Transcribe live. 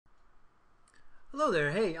Hello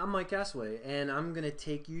there. Hey, I'm Mike Gasaway, and I'm going to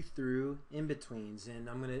take you through in-betweens, and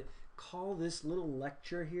I'm going to call this little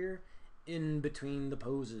lecture here In Between the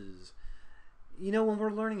Poses. You know, when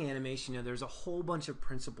we're learning animation, there's a whole bunch of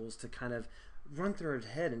principles to kind of run through our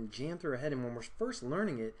head and jam through our head, and when we're first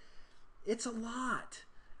learning it, it's a lot.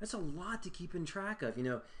 That's a lot to keep in track of,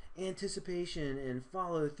 anticipation and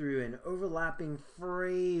follow through and overlapping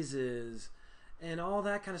phrases and all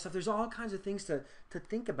that kind of stuff. There's all kinds of things to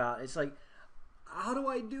think about. It's like, how do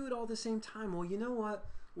I do it all at the same time? Well, you know what?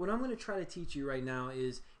 What I'm going to try to teach you right now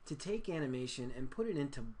is to take animation and put it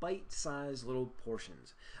into bite-sized little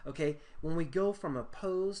portions. Okay? When we go from a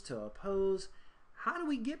pose to a pose, how do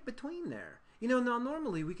we get between there? Now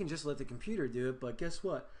normally we can just let the computer do it, but guess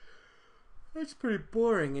what? That's pretty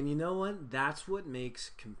boring. And you know what? That's what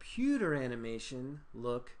makes computer animation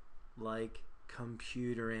look like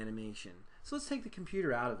computer animation. So let's take the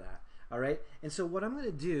computer out of that. Alright, and so what I'm going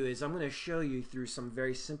to do is I'm going to show you through some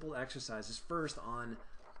very simple exercises first on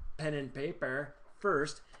pen and paper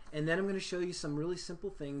first, and then I'm going to show you some really simple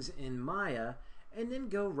things in Maya, and then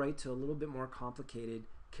go right to a little bit more complicated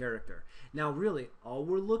character. Now really, all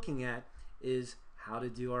we're looking at is how to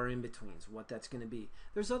do our in-betweens, what that's going to be.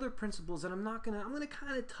 There's other principles that I'm going to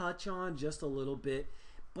kind of touch on just a little bit,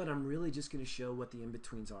 but I'm really just going to show what the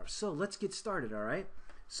in-betweens are. So let's get started, alright?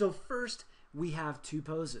 So first, we have two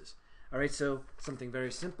poses. Alright, so something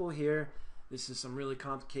very simple here. This is some really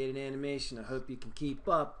complicated animation. I hope you can keep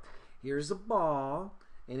up. Here's a ball,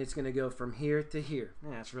 and it's going to go from here to here.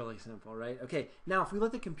 That's really simple, right? Okay, now if we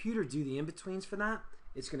let the computer do the in-betweens for that,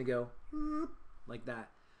 it's going to go like that.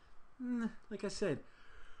 Like I said,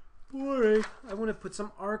 boring. I want to put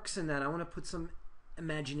some arcs in that. I want to put some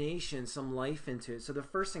imagination, some life into it. So the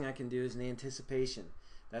first thing I can do is an anticipation.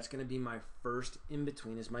 That's going to be my first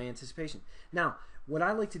in-between, is my anticipation. Now, what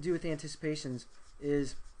I like to do with anticipations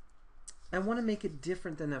is I want to make it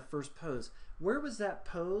different than that first pose. Where was that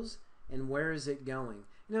pose and where is it going?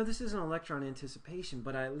 This isn't a lecture on anticipation,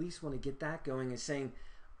 but I at least want to get that going and saying,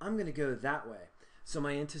 I'm going to go that way. So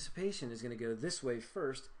my anticipation is going to go this way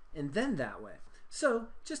first and then that way. So,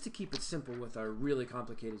 just to keep it simple with our really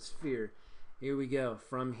complicated sphere, here we go.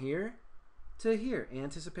 From here to here,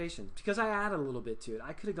 anticipation. Because I added a little bit to it.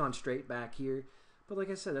 I could have gone straight back here, but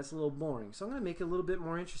like I said, that's a little boring. So I'm going to make it a little bit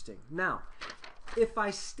more interesting. Now, if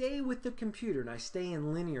I stay with the computer and I stay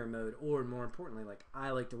in linear mode, or more importantly, like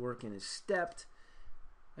I like to work in, is stepped,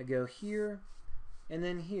 I go here and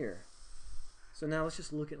then here. So now let's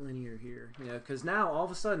just look at linear here, because now all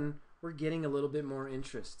of a sudden we're getting a little bit more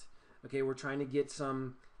interest. Okay, we're trying to get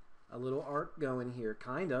a little arc going here,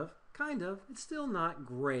 kind of. It's still not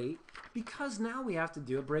great because now we have to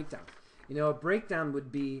do a breakdown. A breakdown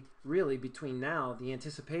would be really between now the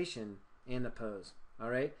anticipation and the pose.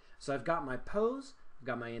 Alright, so I've got my pose, I've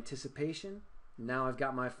got my anticipation, now I've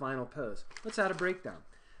got my final pose. Let's add a breakdown.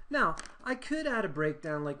 Now, I could add a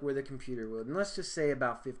breakdown like where the computer would, and let's just say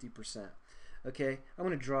about 50%. Okay, I'm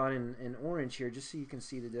going to draw it in orange here just so you can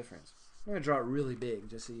see the difference. I'm going to draw it really big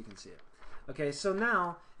just so you can see it. Okay, so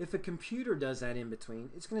now if a computer does that in between,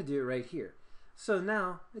 it's going to do it right here. So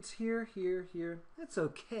now it's here, here, here. That's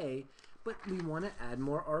okay, but we want to add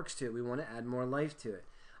more arcs to it. We want to add more life to it.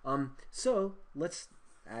 So let's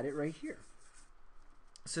add it right here.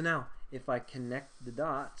 So now if I connect the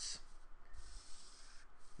dots,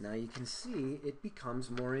 now you can see it becomes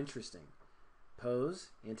more interesting. Pose,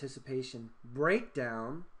 anticipation,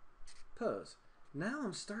 breakdown, pose. Now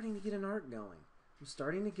I'm starting to get an arc going. I'm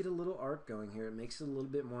starting to get a little arc going here. It makes it a little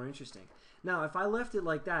bit more interesting. Now, if I left it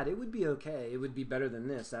like that, it would be okay. It would be better than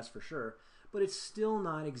this, that's for sure. But it's still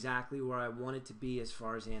not exactly where I want it to be as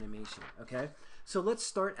far as animation, okay? So let's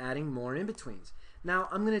start adding more in-betweens. Now,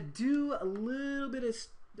 I'm going to do a little bit of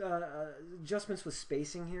adjustments with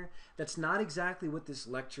spacing here. That's not exactly what this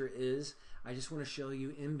lecture is. I just want to show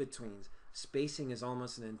you in-betweens. Spacing is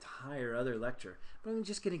almost an entire other lecture, but I'm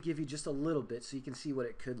just going to give you just a little bit so you can see what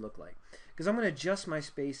it could look like. Because I'm going to adjust my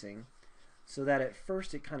spacing so that at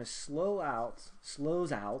first it kind of slows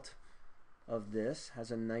out of this, has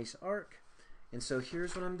a nice arc. And so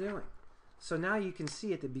here's what I'm doing. So now you can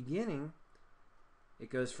see at the beginning, it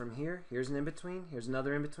goes from here, here's an in-between, here's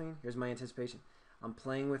another in-between, here's my anticipation. I'm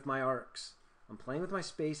playing with my arcs. I'm playing with my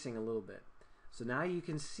spacing a little bit. So now you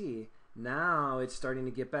can see, now it's starting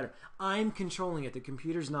to get better. I'm controlling it, the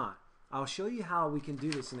computer's not. I'll show you how we can do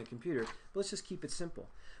this in the computer, but let's just keep it simple.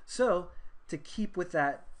 So, to keep with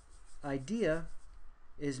that idea,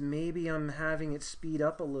 is maybe I'm having it speed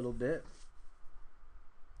up a little bit,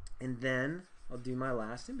 and then I'll do my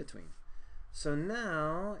last in between. So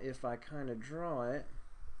now, if I kind of draw it,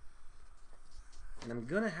 and I'm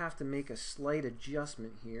going to have to make a slight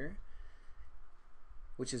adjustment here.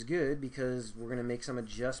 which is good because we're going to make some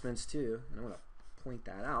adjustments too. And I'm going to point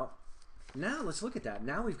that out. Now let's look at that.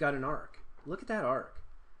 Now we've got an arc. Look at that arc.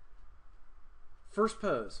 First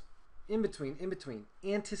pose, in between,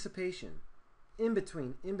 anticipation, in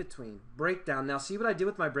between, breakdown. Now see what I did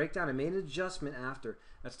with my breakdown? I made an adjustment after.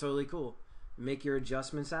 That's totally cool. Make your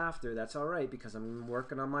adjustments after. That's all right because I'm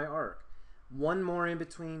working on my arc. One more in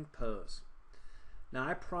between, pose. Now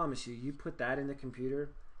I promise you, you put that in the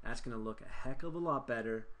computer, that's going to look a heck of a lot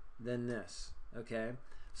better than this. Okay?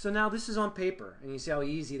 So now this is on paper, and you see how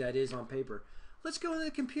easy that is on paper. Let's go into the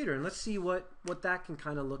computer and let's see what that can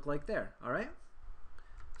kind of look like there. All right?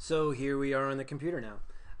 So here we are on the computer now.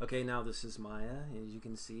 Okay, now this is Maya, as you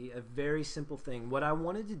can see, a very simple thing. What I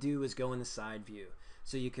wanted to do is go in the side view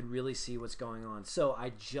so you could really see what's going on. So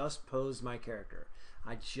I just posed my character.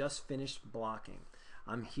 I just finished blocking.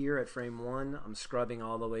 I'm here at frame 1. I'm scrubbing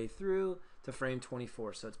all the way through to frame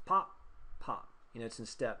 24. So it's pop, pop. You know, it's in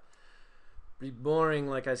step. Pretty boring,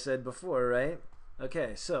 like I said before, right?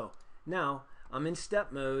 Okay, so now I'm in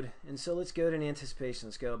step mode, and so let's go to an anticipation.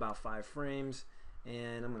 Let's go about 5 frames,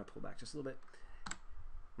 and I'm going to pull back just a little bit.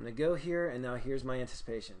 I'm going to go here, and now here's my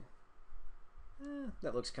anticipation.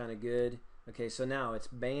 That looks kind of good. Okay, so now it's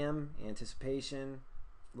bam, anticipation,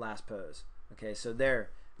 last pose. Okay, so there,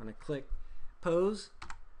 I'm going to click pose,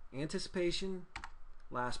 anticipation,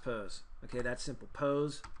 last pose. Okay, that's simple.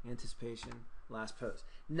 Pose, anticipation, last pose.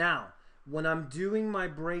 Now, when I'm doing my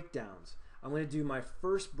breakdowns, I'm going to do my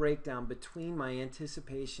first breakdown between my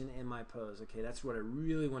anticipation and my pose. Okay, that's what I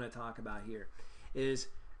really want to talk about here. Is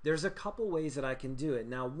there's a couple ways that I can do it.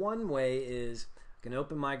 Now, one way is I can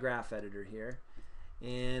open my graph editor here,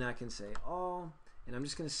 and I can say all, and I'm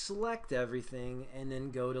just going to select everything and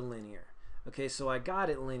then go to linear. Okay, so I got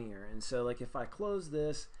it linear, and so like if I close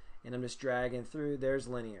this and I'm just dragging through, there's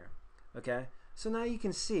linear. Okay, so now you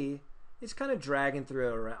can see it's kind of dragging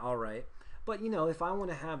through all right. But you know, if I want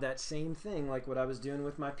to have that same thing like what I was doing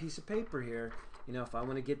with my piece of paper here, you know, if I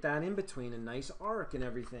want to get that in between, a nice arc and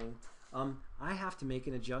everything, I have to make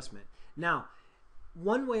an adjustment. Now,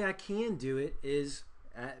 one way I can do it is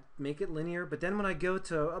make it linear, but then when I go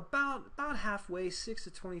to about halfway, 6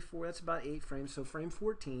 to 24, that's about 8 frames, so frame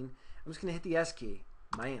 14, I'm just going to hit the S key.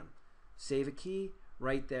 Bam. Save a key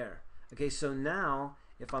right there. Okay, so now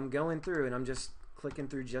if I'm going through and I'm just clicking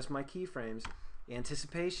through just my keyframes,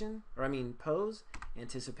 pose,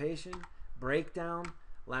 anticipation, breakdown,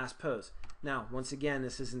 last pose. Now, once again,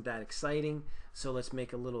 this isn't that exciting, so let's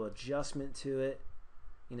make a little adjustment to it.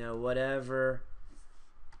 You know, whatever.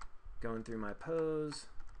 Going through my pose.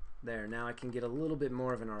 There, now I can get a little bit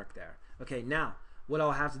more of an arc there. Okay, now, what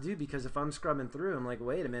I'll have to do, because if I'm scrubbing through, I'm like,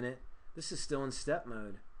 wait a minute, this is still in step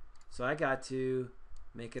mode. So I got to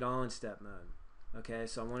make it all in step mode. Okay,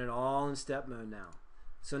 so I want it all in step mode now.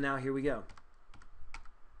 So now here we go.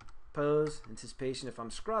 Pose, anticipation, if I'm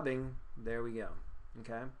scrubbing, there we go.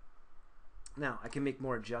 Okay. Now I can make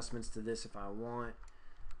more adjustments to this if I want,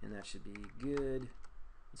 and that should be good.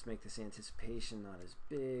 Let's make this anticipation not as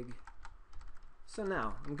big. So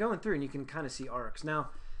now I'm going through and you can kind of see arcs. Now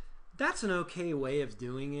that's an okay way of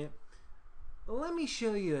doing it. Let me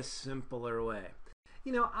show you a simpler way.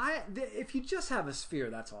 You know, if you just have a sphere,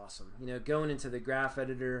 that's awesome. You know, going into the graph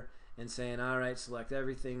editor and saying, all right, select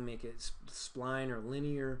everything, make it spline or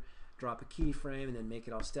linear, drop a keyframe, and then make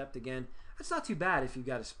it all stepped again. That's not too bad if you've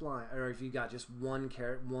got a spline, or if you've got just one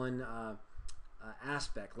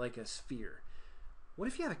aspect like a sphere. What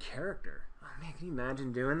if you have a character? Oh man, can you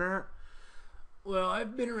imagine doing that? Well,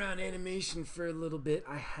 I've been around animation for a little bit.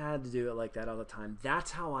 I had to do it like that all the time. That's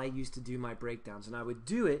how I used to do my breakdowns, and I would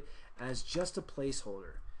do it as just a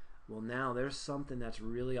placeholder. Well, now there's something that's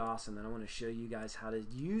really awesome that I want to show you guys how to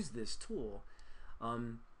use this tool.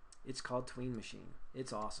 It's called Tween Machine.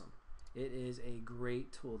 It's awesome. It is a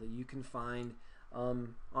great tool that you can find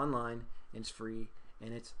online, and it's free,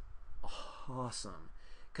 and it's awesome.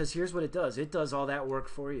 Because here's what it does. It does all that work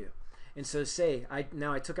for you. And so say,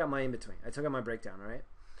 now I took out my in-between. I took out my breakdown, right?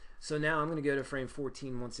 So now I'm going to go to frame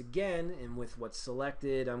 14 once again, and with what's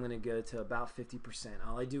selected, I'm going to go to about 50%.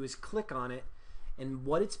 All I do is click on it, and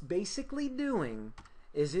what it's basically doing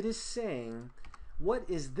is it is saying, what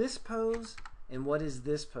is this pose and what is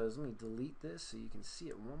this pose? Let me delete this so you can see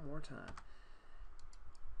it one more time.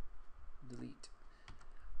 Delete.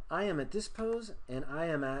 I am at this pose, and I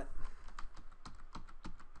am at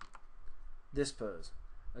this pose.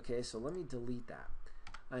 Okay, so let me delete that.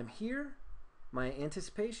 I'm here, my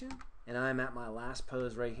anticipation, and I'm at my last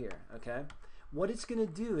pose right here. Okay, what it's going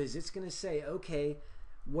to do is it's going to say, okay,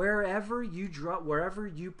 wherever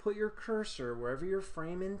you put your cursor, wherever your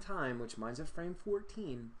frame in time, which mine's at frame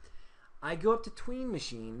 14, I go up to Tween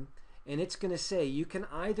Machine, and it's going to say you can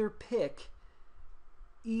either pick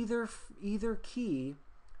either key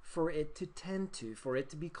for it to tend to, for it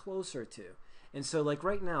to be closer to. And so like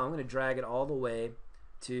right now, I'm going to drag it all the way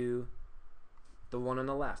to the one on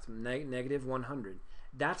the left, negative 100.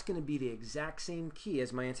 That's going to be the exact same key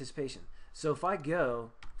as my anticipation. So if I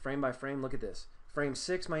go frame by frame, look at this. Frame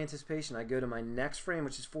 6, my anticipation, I go to my next frame,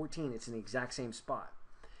 which is 14. It's in the exact same spot.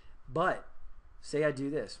 But say I do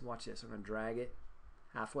this. Watch this. I'm going to drag it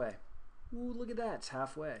halfway. Ooh, look at that. It's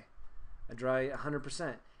halfway. I drag it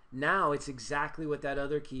 100%. Now it's exactly what that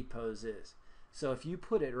other key pose is. So if you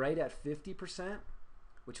put it right at 50%,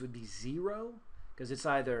 which would be 0, because it's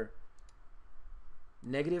either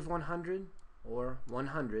negative 100 or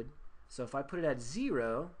 100. So if I put it at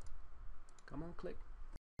 0, come on, click.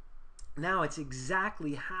 Now it's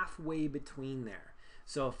exactly halfway between there.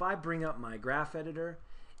 So if I bring up my graph editor,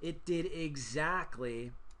 it did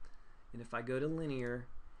exactly, and if I go to linear,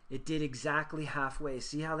 it did exactly halfway.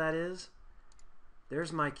 See how that is?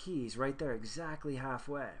 There's my keys right there, exactly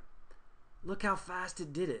halfway. Look how fast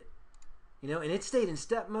it did it. You know, and it stayed in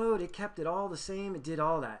step mode. It kept it all the same. It did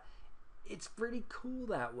all that. It's pretty cool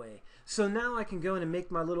that way. So now I can go in and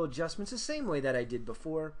make my little adjustments the same way that I did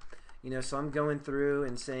before. You know, so I'm going through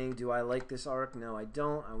and saying, do I like this arc? No, I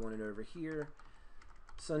don't. I want it over here.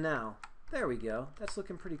 So now, there we go. That's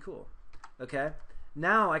looking pretty cool. Okay.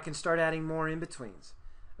 Now I can start adding more in-betweens.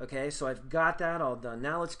 Okay, so I've got that all done.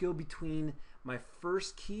 Now let's go between my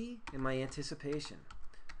first key and my anticipation.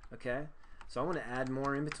 Okay, so I want to add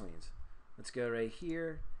more in-betweens. Let's go right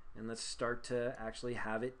here and let's start to actually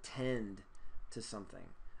have it tend to something.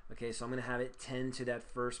 Okay, so I'm going to have it tend to that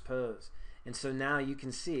first pose. And so now you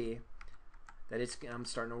can see that I'm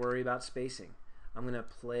starting to worry about spacing. I'm going to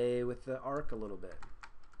play with the arc a little bit.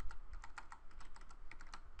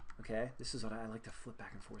 Okay, this is what I like to flip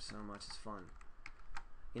back and forth so much. It's fun.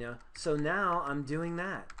 You know, so now I'm doing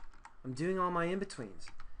that. I'm doing all my in-betweens.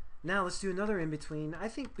 Now let's do another in-between. I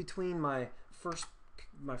think between my first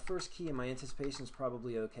key and my anticipation is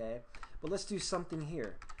probably okay. But let's do something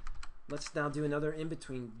here. Let's now do another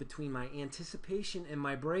in-between between my anticipation and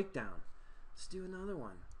my breakdown. Let's do another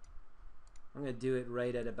one. I'm going to do it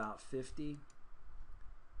right at about 50.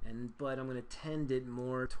 But I'm going to tend it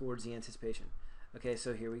more towards the anticipation. Okay,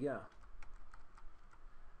 so here we go.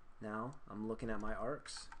 Now I'm looking at my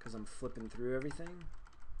arcs because I'm flipping through everything.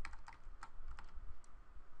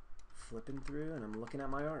 Flipping through and I'm looking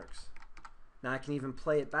at my arcs. Now I can even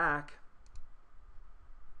play it back.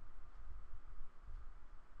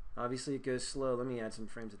 Obviously it goes slow. Let me add some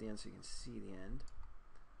frames at the end so you can see the end.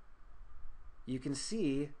 You can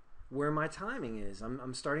see where my timing is.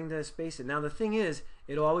 I'm starting to space it. Now the thing is,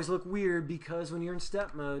 it'll always look weird because when you're in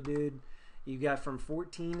step mode, dude, you got from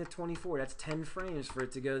 14 to 24. That's 10 frames for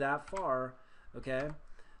it to go that far. Okay?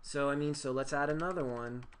 So, I mean, so let's add another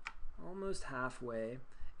one. Almost halfway.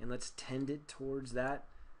 And let's tend it towards that.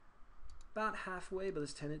 About halfway, but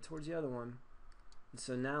let's tend it towards the other one. And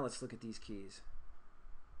so now let's look at these keys.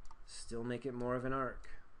 Still make it more of an arc.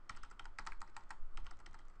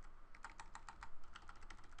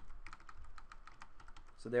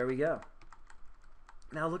 So there we go.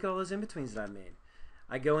 Now look at all those in-betweens that I've made.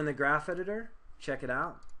 I go in the graph editor, check it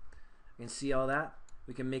out. You can see all that.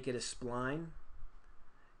 We can make it a spline,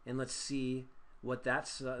 and let's see what that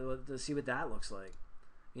looks like.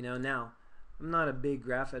 You know, now I'm not a big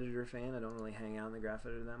graph editor fan. I don't really hang out in the graph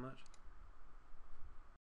editor that much.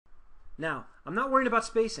 Now I'm not worrying about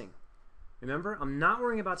spacing. Remember, I'm not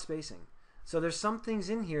worrying about spacing. So there's some things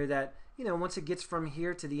in here that, you know, once it gets from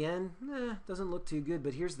here to the end, doesn't look too good.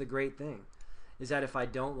 But here's the great thing, is that if I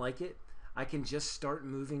don't like it, I can just start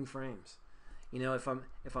moving frames. You know, if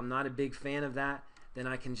I'm not a big fan of that, then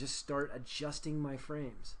I can just start adjusting my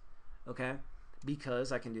frames. Okay?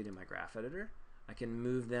 Because I can do it in my graph editor. I can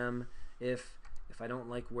move them if I don't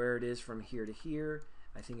like where it is from here to here.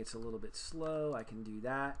 I think it's a little bit slow. I can do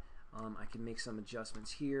that. I can make some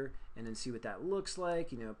adjustments here and then see what that looks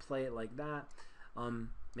like. You know, play it like that.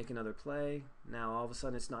 Make another play. Now all of a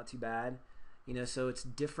sudden it's not too bad. You know, so it's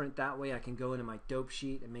different that way. I can go into my dope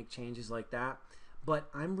sheet and make changes like that. But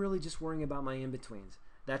I'm really just worrying about my in-betweens.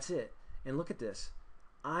 That's it. And look at this.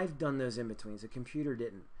 I've done those in-betweens. The computer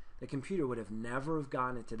didn't. The computer would have never have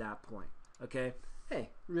gotten it to that point. Okay? Hey,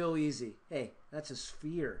 real easy. Hey, that's a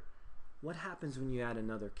sphere. What happens when you add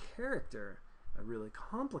another character, a really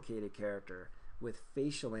complicated character, with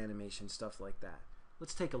facial animation, stuff like that?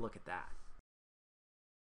 Let's take a look at that.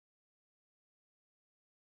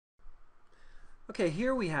 Okay,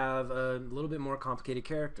 here we have a little bit more complicated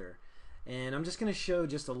character, and I'm just going to show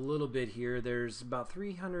just a little bit here. There's about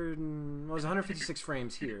 156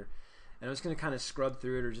 frames here, And I'm just going to kind of scrub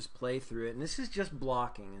through it or just play through it. And this is just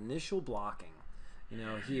blocking, initial blocking, you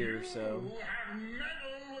know, here. So You have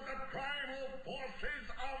meddled with the primal forces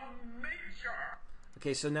of nature.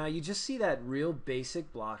 okay, so now you just see that real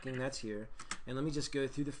basic blocking that's here. And let me just go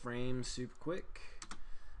through the frames super quick.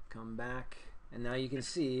 Come back. And now you can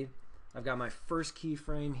see I've got my first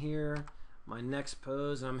keyframe here, my next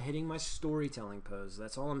pose, and I'm hitting my storytelling pose.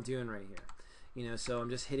 That's all I'm doing right here. You know, so I'm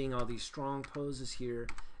just hitting all these strong poses here,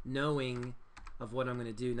 knowing of what I'm going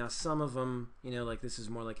to do. Now some of them, you know, like this is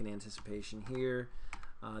more like an anticipation here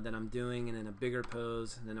that I'm doing, and then a bigger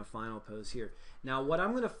pose, and then a final pose here. Now what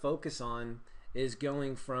I'm going to focus on is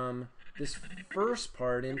going from this first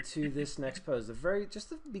part into this next pose, just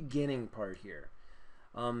the beginning part here.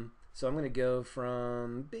 So I'm going to go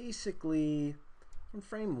from basically from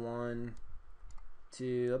frame 1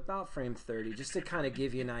 to about frame 30, just to kind of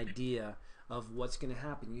give you an idea of what's going to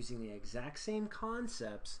happen using the exact same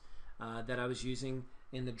concepts that I was using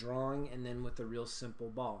in the drawing and then with the real simple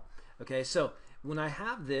ball. Okay, so when I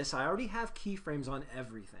have this, I already have keyframes on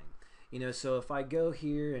everything. You know, so if I go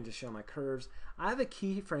here and just show my curves, I have a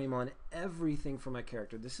keyframe on everything for my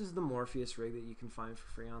character. This is the Morpheus rig that you can find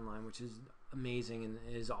for free online, which is amazing and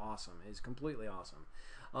is awesome. It is completely awesome.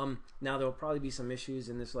 Now there will probably be some issues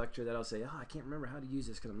in this lecture that I'll say, oh, I can't remember how to use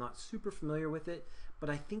this because I'm not super familiar with it, but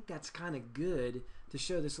I think that's kind of good to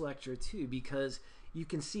show this lecture too, because you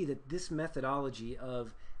can see that this methodology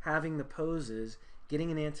of having the poses, getting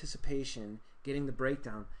an anticipation, getting the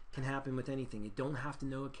breakdown can happen with anything. You don't have to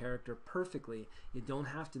know a character perfectly. You don't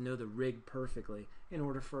have to know the rig perfectly in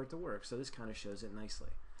order for it to work. So this kind of shows it nicely.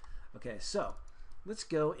 Okay, so let's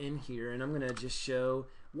go in here and I'm going to just show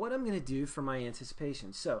what I'm going to do for my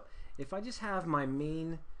anticipation. So if I just have my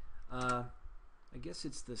main, I guess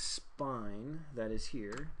it's the spine that is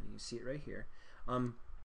here. You see it right here.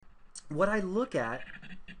 What I look at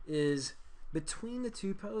is between the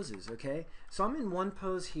two poses, okay? So I'm in one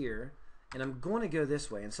pose here, and I'm going to go this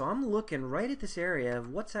way. And so I'm looking right at this area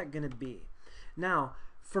of what's that going to be. Now,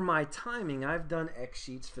 for my timing, I've done X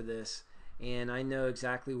sheets for this, and I know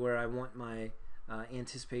exactly where I want my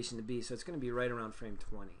anticipation to be. So it's going to be right around frame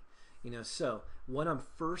 20. You know, so what I'm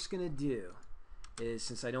first going to do is,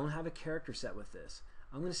 since I don't have a character set with this,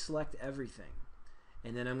 I'm going to select everything.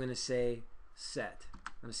 And then I'm going to say set.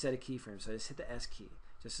 I'm going to set a keyframe. So I just hit the S key,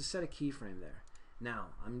 just to set a keyframe there. Now,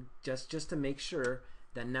 I'm just to make sure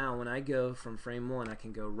that now when I go from frame 1, I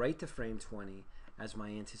can go right to frame 20 as my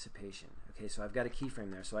anticipation. Okay, so I've got a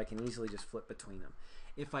keyframe there, so I can easily just flip between them.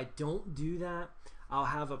 If I don't do that, I'll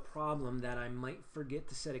have a problem that I might forget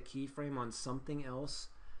to set a keyframe on something else,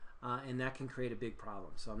 and that can create a big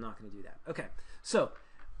problem, so I'm not going to do that. Okay, so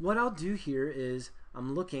what I'll do here is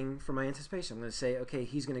I'm looking for my anticipation. I'm going to say, okay,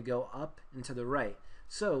 he's going to go up and to the right.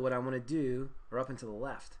 So what I want to do, or up and to the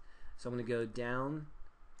left. So I'm going to go down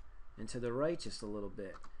and to the right just a little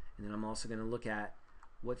bit, and then I'm also going to look at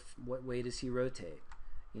what way does he rotate.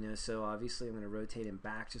 You know, so obviously I'm going to rotate him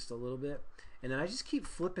back just a little bit, and then I just keep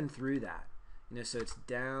flipping through that. You know, so it's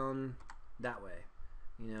down that way.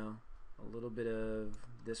 You know, a little bit of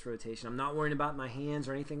this rotation. I'm not worrying about my hands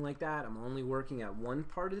or anything like that. I'm only working at one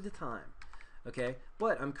part at a time. Okay,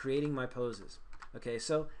 but I'm creating my poses. Okay,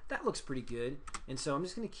 so that looks pretty good, and so I'm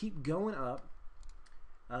just going to keep going up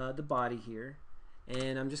the body here.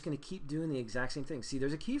 And I'm just going to keep doing the exact same thing. See,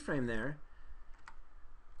 there's a keyframe there.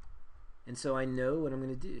 And so I know what I'm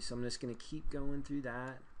going to do. So I'm just going to keep going through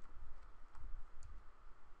that.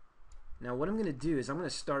 Now what I'm going to do is I'm going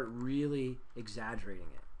to start really exaggerating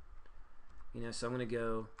it. You know, so I'm going to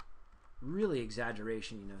go really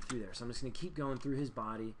exaggeration, you know, through there. So I'm just going to keep going through his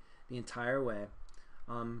body the entire way.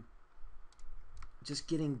 Just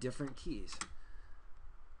getting different keys.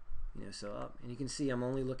 You know, so up. And you can see I'm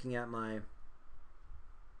only looking at my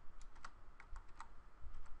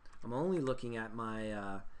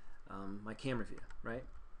my camera view, right?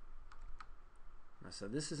 So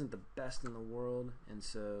this isn't the best in the world, and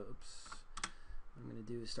so oops, what I'm going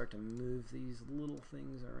to do is start to move these little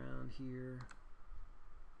things around here.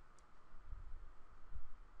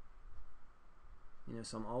 You know,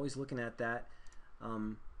 so I'm always looking at that,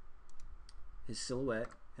 his silhouette,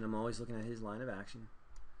 and I'm always looking at his line of action.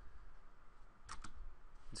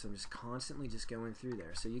 And so I'm just constantly just going through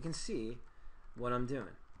there, so you can see what I'm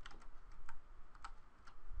doing.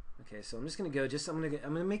 Okay, so I'm just going to go. I'm going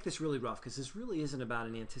to make this really rough because this really isn't about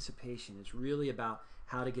an anticipation. It's really about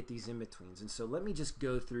how to get these in betweens. And so let me just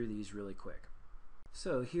go through these really quick.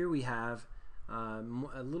 So here we have a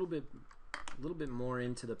little bit more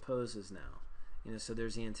into the poses now. You know, so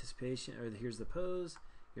there's the anticipation, or here's the pose,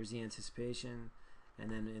 here's the anticipation,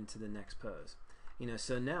 and then into the next pose. You know,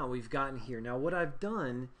 so now we've gotten here. Now what I've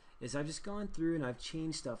done is I've just gone through and I've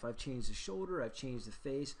changed stuff. I've changed the shoulder, I've changed the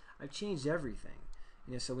face, I've changed everything.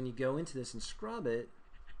 You know, so when you go into this and scrub it,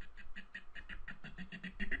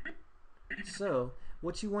 so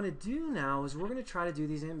what you want to do now is we're going to try to do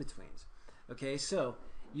these in-betweens. Okay, so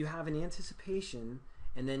you have an anticipation,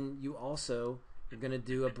 and then you also are going to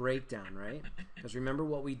do a breakdown, right? Because remember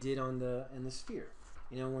what we did on in the sphere.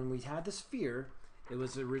 You know, when we had the sphere, it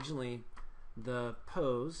was originally the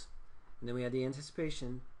pose, and then we had the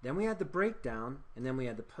anticipation, then we had the breakdown, and then we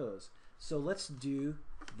had the pose. So let's do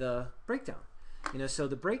the breakdown. You know, so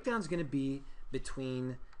the breakdown is going to be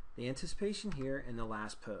between the anticipation here and the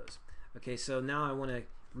last pose. Okay, so now I want to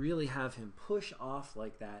really have him push off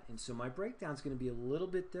like that, and so my breakdown is going to be a little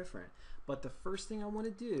bit different. But the first thing I want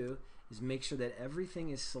to do is make sure that everything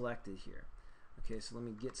is selected here. Okay, so let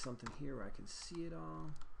me get something here where I can see it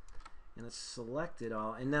all, and let's select it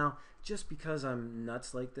all. And now, just because I'm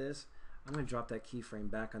nuts like this, I'm going to drop that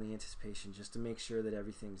keyframe back on the anticipation just to make sure that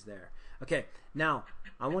everything's there. Okay, now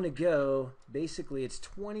I want to go, basically it's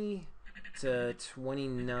 20 to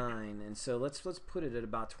 29, and so let's put it at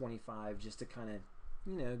about 25 just to kind of,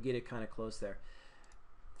 you know, get it kind of close there.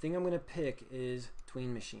 Thing I'm going to pick is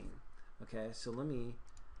tween machine. Okay, so let me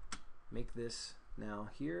make this now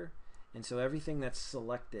here, and so everything that's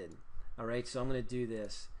selected. All right, so I'm going to do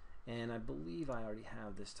this, and I believe I already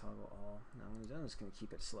have this toggle all. No, I'm just going to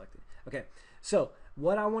keep it selected. Okay, so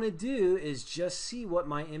what I want to do is just see what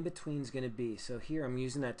my in-between is going to be. So here I'm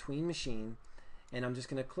using that tween machine, and I'm just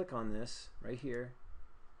going to click on this right here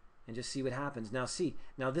and just see what happens. Now see,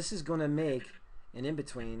 now this is going to make an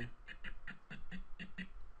in-between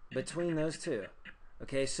between those two.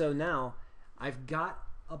 Okay, so now I've got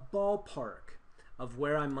a ballpark of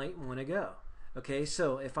where I might want to go. Okay,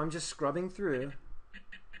 so if I'm just scrubbing through,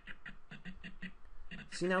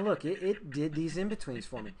 see now look, it did these in-betweens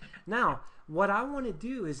for me. Now, what I want to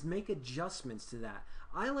do is make adjustments to that.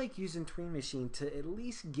 I like using tween machine to at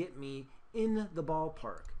least get me in the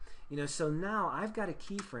ballpark. You know, so now I've got a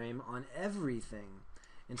keyframe on everything.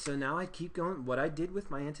 And so now I keep going, what I did with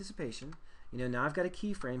my anticipation, you know, now I've got a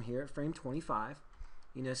keyframe here at frame 25.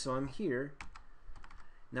 You know, so I'm here.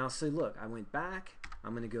 Now, so look, I went back.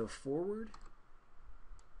 I'm going to go forward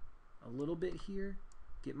a little bit here,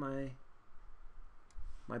 get my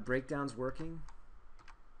breakdowns working.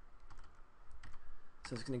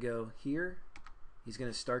 So it's going to go here. He's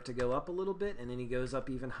going to start to go up a little bit, and then he goes up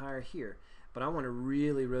even higher here. But I want to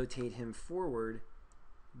really rotate him forward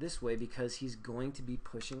this way because he's going to be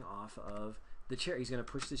pushing off of the chair. He's going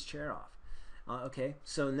to push this chair off. Okay,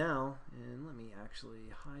 so now, and let me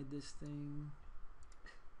actually hide this thing.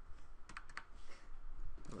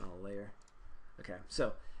 A layer. Okay,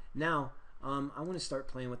 so now I want to start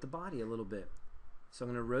playing with the body a little bit. So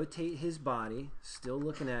I'm going to rotate his body, still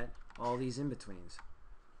looking at all these in-betweens.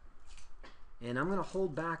 And I'm going to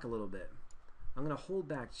hold back a little bit. I'm going to hold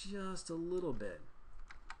back just a little bit.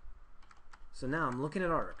 So now I'm looking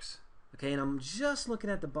at arcs. Okay, and I'm just looking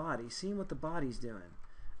at the body, seeing what the body's doing.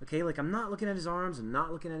 Okay, like I'm not looking at his arms, I'm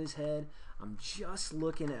not looking at his head. I'm just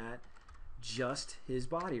looking at just his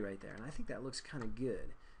body right there. And I think that looks kind of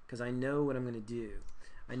good because I know what I'm going to do.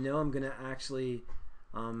 I know I'm going to actually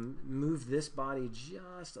move this body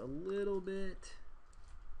just a little bit.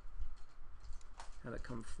 Have it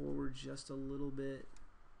come forward just a little bit.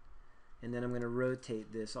 And then I'm going to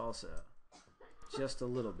rotate this also just a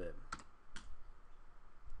little bit.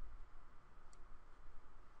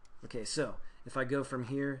 Okay, so if I go from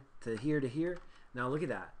here to here to here, now look at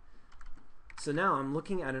that. So now I'm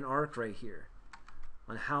looking at an arc right here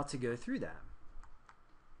on how to go through that.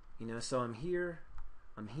 You know, so I'm here,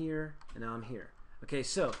 and now I'm here. Okay,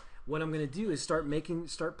 so what I'm going to do is start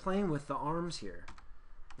playing with the arms here.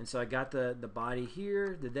 And so I got the body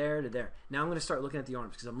here, to there, to there. Now I'm going to start looking at the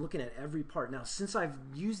arms because I'm looking at every part. Now, since I've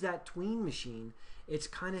used that tween machine, it's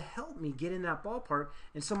kind of helped me get in that ballpark.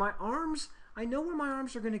 And so my arms, I know where my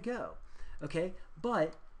arms are going to go. Okay,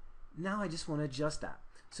 but now I just want to adjust that.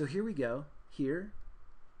 So here we go. Here,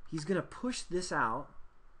 he's going to push this out.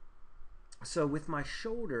 So with my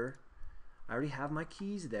shoulder, I already have my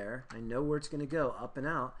keys there. I know where it's going to go, up and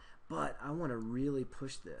out. But I want to really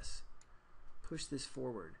push this. Push this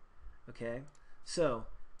forward. Okay, so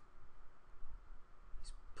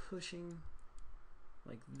he's pushing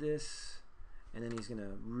like this, and then he's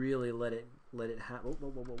gonna really let it happen.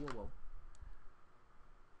 Whoa.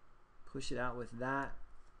 Push it out with that,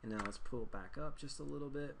 and now let's pull it back up just a little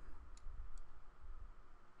bit,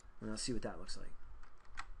 and I'll see what that looks like.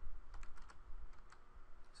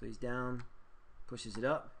 So he's down, pushes it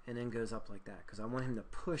up, and then goes up like that because I want him to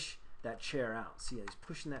push that chair out. See, he's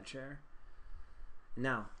pushing that chair.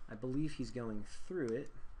 Now, I believe he's going through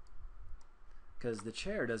it. because the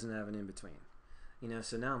chair doesn't have an in-between. You know,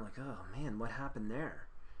 so now I'm like, oh man, what happened there?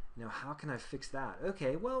 You know, how can I fix that?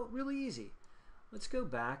 Okay, well, really easy. Let's go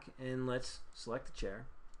back and let's select the chair.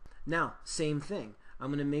 Now, same thing. I'm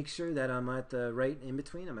going to make sure that I'm at the right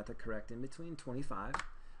in-between. I'm at the correct in-between, 25,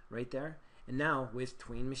 right there. And now with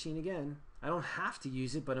tween machine again, I don't have to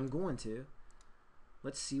use it, but I'm going to.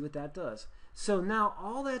 Let's see what that does. So now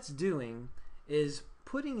all that's doing is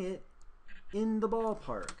putting it in the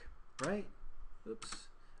ballpark, right? Oops,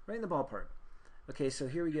 right in the ballpark. Okay, so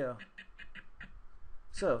here we go.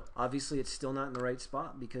 So obviously it's still not in the right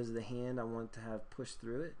spot because of the hand I want to have pushed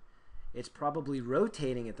through it. It's probably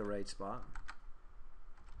rotating at the right spot.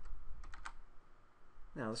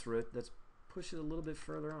 Now let's push it a little bit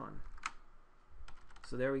further on.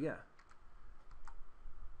 So there we go.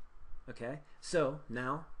 Okay, so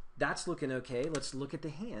now that's looking okay. Let's look at the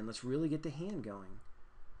hand. Let's really get the hand going.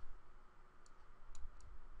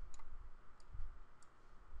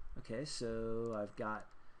 Okay, so I've got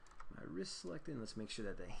my wrist selected. Let's make sure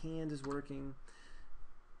that the hand is working.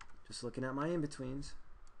 Just looking at my in-betweens.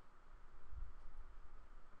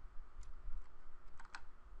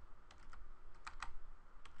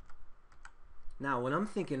 Now, what I'm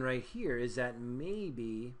thinking right here is that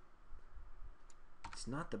maybe it's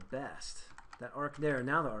not the best. That arc there,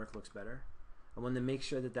 now the arc looks better. I wanted to make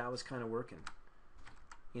sure that that was kind of working.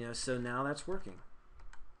 You know, so now that's working.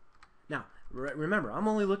 Now, remember, I'm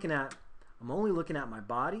only looking at my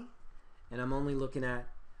body, and I'm only looking at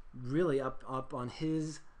really up on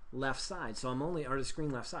his left side. So I'm only, or the screen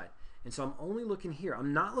left side. And so I'm only looking here.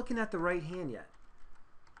 I'm not looking at the right hand yet.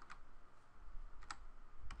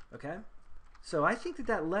 Okay? So I think that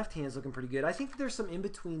that left hand is looking pretty good. I think that there's some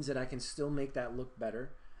in-betweens that I can still make that look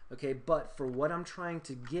better. Okay, but for what I'm trying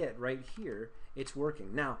to get right here, it's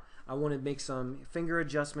working. Now, I want to make some finger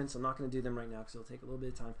adjustments. I'm not going to do them right now because it'll take a little bit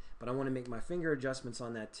of time, but I want to make my finger adjustments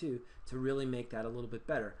on that too to really make that a little bit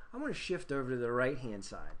better. I want to shift over to the right-hand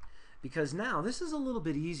side because now this is a little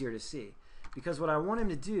bit easier to see because what I want him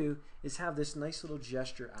to do is have this nice little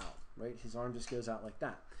gesture out, right? His arm just goes out like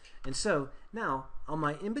that. And so now on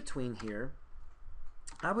my in-between here,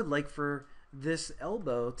 I would like for this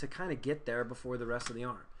elbow to kind of get there before the rest of the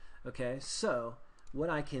arm. Okay, so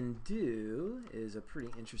what I can do is a pretty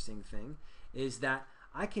interesting thing is that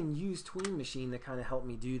I can use tween machine to kind of help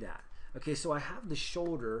me do that. Okay, so I have the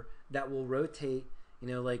shoulder that will rotate, you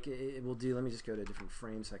know, like it will do, let me just go to a different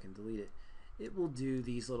frame so I can delete it. It will do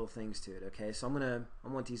these little things to it, okay? So I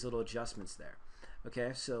want these little adjustments there.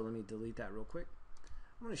 Okay, so let me delete that real quick.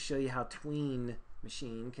 I want to show you how tween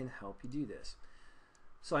machine can help you do this.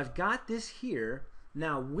 So I've got this here.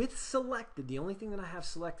 Now with selected, the only thing that I have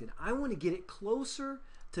selected, I want to get it closer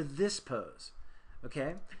to this pose.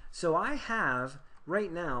 Okay, so I have right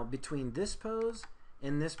now between this pose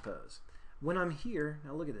and this pose. When I'm here,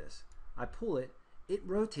 now look at this. I pull it, it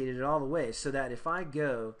rotated it all the way so that if I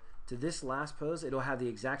go to this last pose, it'll have the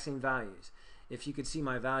exact same values. If you could see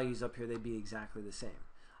my values up here, they'd be exactly the same.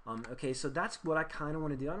 Okay, so that's what I kind of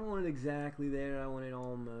want to do. I don't want it exactly there. I want it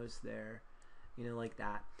almost there. You know, like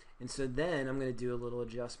that. And so then I'm going to do a little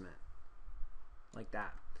adjustment like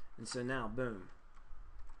that. And so now, boom.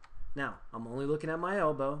 Now, I'm only looking at my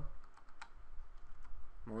elbow.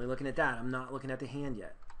 I'm only looking at that. I'm not looking at the hand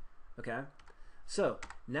yet. Okay? So,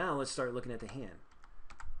 now let's start looking at the hand.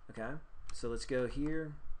 Okay? So let's go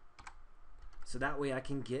here. So that way I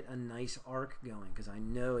can get a nice arc going because I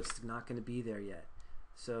know it's not going to be there yet.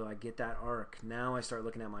 So I get that arc. Now I start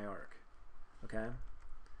looking at my arc. Okay?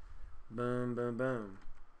 Boom, boom, boom.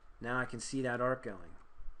 Now I can see that arc going.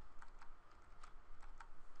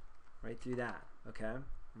 Right through that. Okay?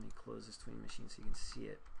 Let me close this tween machine so you can see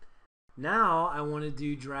it. Now I want to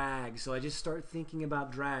do drag. So I just start thinking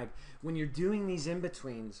about drag. When you're doing these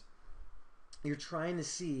in-betweens, you're trying to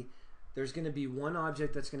see there's going to be one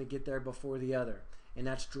object that's going to get there before the other. And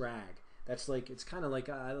that's drag. That's like, it's kind of like,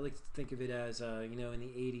 I like to think of it as, you know, in the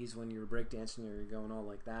 80s when you were breakdancing, you were going all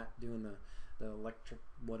like that, doing the electric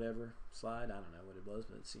whatever slide. I don't know what it was,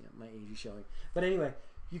 but it's, you know, my age is showing. But anyway,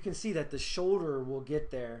 you can see that the shoulder will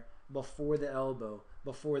get there before the elbow,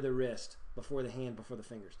 before the wrist, before the hand, before the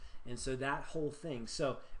fingers. And so that whole thing.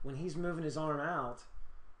 So when he's moving his arm out,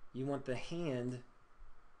 you want the hand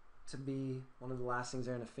to be one of the last things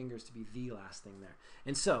there and the fingers to be the last thing there.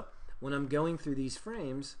 And so when I'm going through these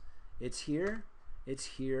frames, it's here,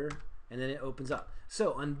 and then it opens up.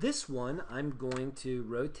 So on this one, I'm going to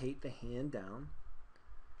rotate the hand down,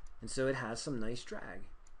 and so it has some nice drag.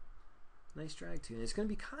 Nice drag too. And it's going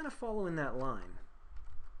to be kind of following that line.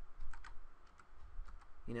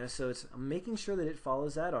 You know, so I'm making sure that it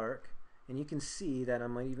follows that arc, and you can see that I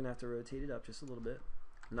might even have to rotate it up just a little bit.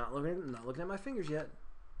 Not looking at my fingers yet.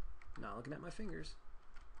 Not looking at my fingers.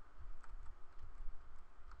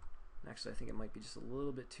 Actually, I think it might be just a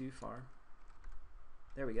little bit too far.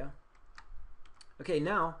 There we go. Okay,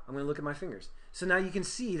 now I'm going to look at my fingers. So now you can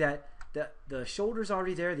see that the shoulder's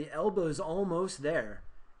already there. The elbow's almost there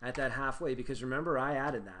at that halfway, because remember, I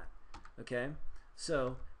added that. Okay,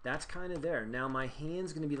 so that's kind of there. Now my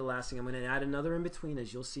hand's going to be the last thing. I'm going to add another in between,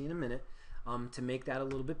 as you'll see in a minute, to make that a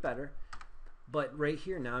little bit better. But right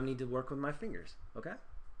here now I need to work with my fingers. Okay?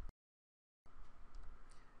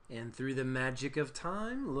 And through the magic of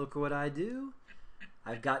time, look what I do.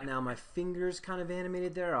 I've got now my fingers kind of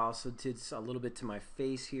animated there. I also did a little bit to my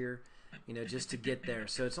face here, you know, just to get there.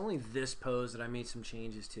 So it's only this pose that I made some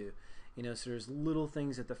changes to. You know, so there's little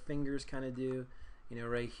things that the fingers kind of do, you know,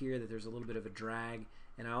 right here, that there's a little bit of a drag.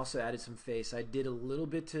 And I also added some face. I did a little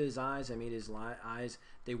bit to his eyes. I made his eyes,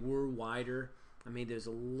 they were wider. I made those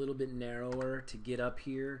a little bit narrower to get up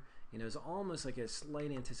here. You know, it's almost like a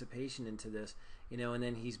slight anticipation into this, you know, and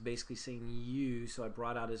then he's basically saying you, so I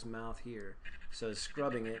brought out his mouth here. So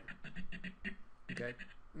scrubbing it. Okay.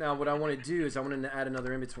 Now what I want to do is I want to add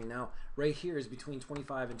another in between. Now right here is between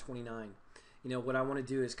 25 and 29. You know, what I want to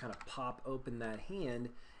do is kind of pop open that hand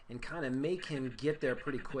and kind of make him get there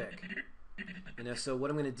pretty quick. You know, so what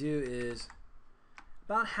I'm going to do is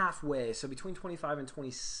about halfway, so between 25 and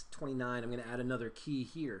 29, I'm going to add another key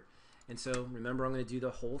here. And so remember, I'm going to do the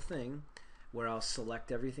whole thing where I'll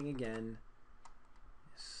select everything again,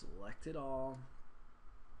 select it all,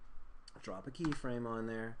 drop a keyframe on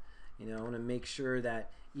there. You know, I want to make sure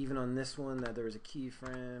that even on this one that there was a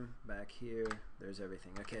keyframe back here. There's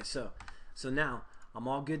everything. Okay, so now I'm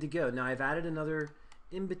all good to go. Now I've added another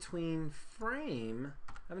in-between frame.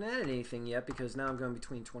 I haven't added anything yet because now I'm going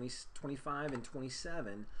between 25 and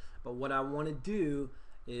 27. But what I want to do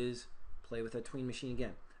is play with that tween machine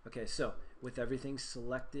again. Okay, so with everything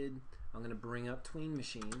selected, I'm going to bring up tween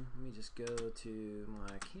machine. Let me just go to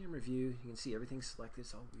my camera view. You can see everything's selected.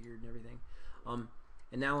 It's all weird and everything.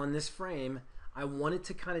 And now on this frame, I want it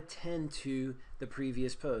to kind of tend to the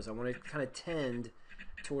previous pose. I want to kind of tend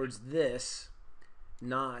towards this,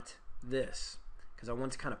 not this, because I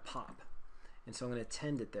want it to kind of pop. And so I'm going to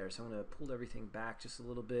tend it there. So I'm going to pull everything back just a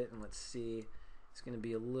little bit, and let's see. It's going to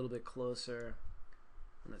be a little bit closer.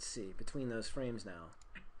 And let's see, between those frames now.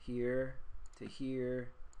 Here to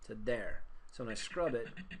there. So when I scrub it,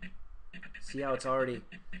 see how it's already,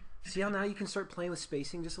 see how now you can start playing with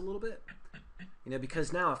spacing just a little bit? You know,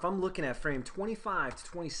 because now if I'm looking at frame 25 to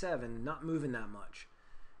 27, not moving that much.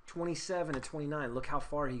 27 to 29, look how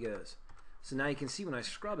far he goes. So now you can see when I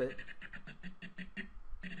scrub it,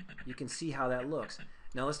 you can see how that looks.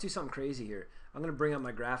 Now let's do something crazy here. I'm going to bring up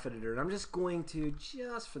my graph editor, and I'm just going to,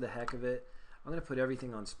 just for the heck of it, I'm going to put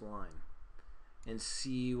everything on spline and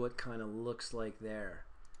see what kind of looks like there.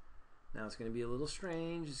 Now it's going to be a little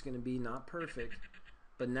strange. It's going to be not perfect.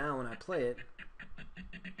 But now when I play it,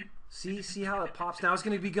 see how it pops? Now it's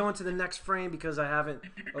going to be going to the next frame because I haven't,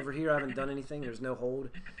 over here I haven't done anything. There's no hold.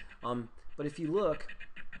 But if you look,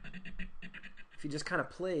 if you just kind of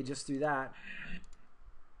play just through that,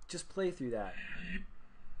 just play through that,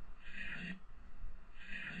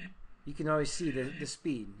 you can always see the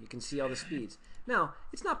speed. You can see all the speeds. Now,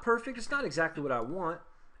 it's not perfect. It's not exactly what I want.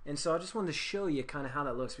 And so I just wanted to show you kind of how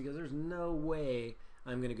that looks, because there's no way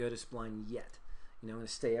I'm going to go to spline yet. You know, I'm going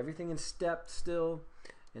to stay everything in step still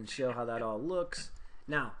and show how that all looks.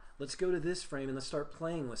 Now, let's go to this frame and let's start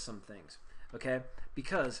playing with some things. Okay?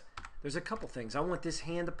 Because there's a couple things. I want this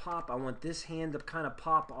hand to pop. I want this hand to kind of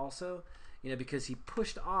pop also. You know, because he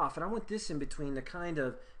pushed off, and I want this in between to kind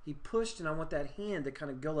of, he pushed, and I want that hand to kind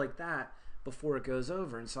of go like that before it goes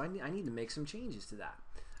over. And so I need to make some changes to that.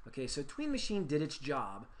 Okay, so Tween Machine did its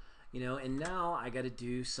job, you know, and now I got to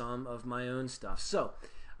do some of my own stuff. So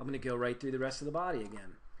I'm going to go right through the rest of the body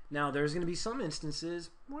again. Now there's going to be some instances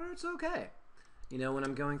where it's okay, you know, when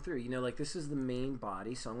I'm going through. You know, like this is the main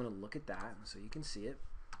body, so I'm going to look at that so you can see it.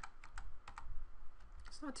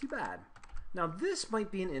 It's not too bad. Now this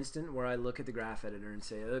might be an instant where I look at the graph editor and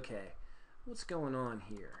say, okay, what's going on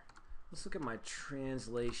here? Let's look at my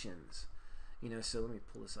translations. You know, so let me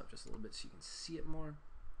pull this up just a little bit so you can see it more.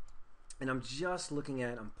 And I'm just looking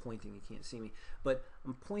at, I'm pointing, you can't see me, but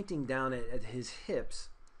I'm pointing down at his hips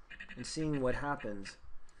and seeing what happens.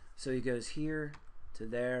 So he goes here to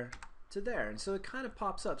there to there. And so it kind of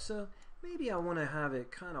pops up. So maybe I want to have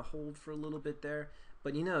it kind of hold for a little bit there.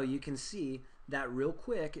 But you know, you can see that real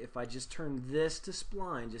quick if I just turn this to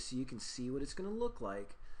spline just so you can see what it's going to look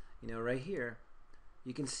like. You know, right here,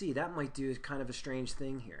 you can see that might do kind of a strange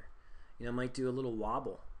thing here. You know, it might do a little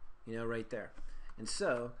wobble, you know, right there. And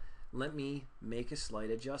so let me make a slight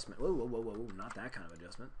adjustment. Whoa, whoa, whoa, whoa, not that kind of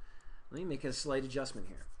adjustment. Let me make a slight adjustment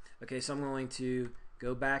here. Okay, so I'm going to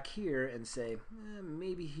go back here and say,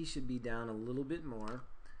 maybe he should be down a little bit more,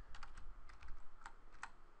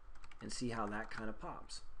 and see how that kind of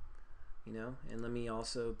pops. You know, and let me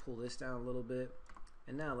also pull this down a little bit.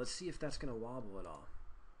 And now let's see if that's going to wobble at all.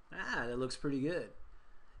 Ah, that looks pretty good.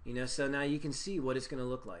 You know, so now you can see what it's going to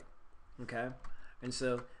look like. Okay? And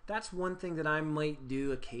so that's one thing that I might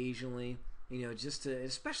do occasionally, you know, just to,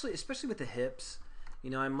 especially with the hips,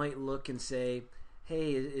 you know, I might look and say,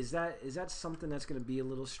 hey, is that something that's going to be a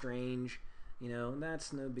little strange? You know,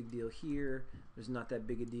 that's no big deal here. There's not that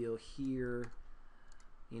big a deal here.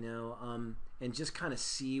 You know, and just kind of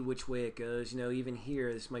see which way it goes. You know, even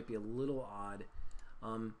here, this might be a little odd,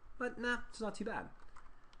 but nah, it's not too bad.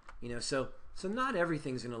 You know, so not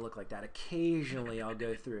everything's going to look like that. Occasionally, I'll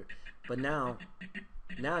go through, but now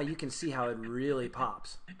you can see how it really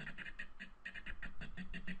pops.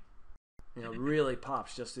 You know, really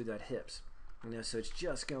pops just through that hips. You know, so it's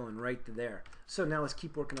just going right to there. So now let's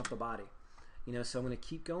keep working up the body. You know, so I'm going to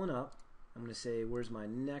keep going up. I'm going to say, where's my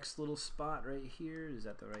next little spot right here? Is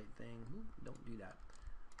that the right thing? Ooh, don't do that.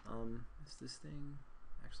 It's this thing.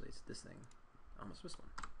 Actually, it's this thing. Almost this one.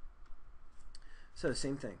 So,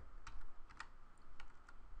 same thing.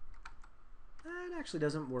 That actually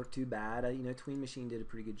doesn't work too bad. You know, Tween Machine did a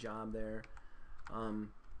pretty good job there. You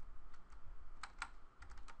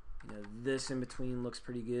know, this in between looks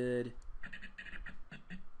pretty good.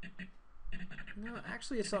 No,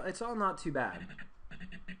 actually, it's all not too bad.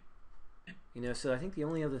 You know, so I think the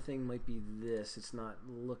only other thing might be this. It's not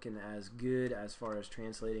looking as good as far as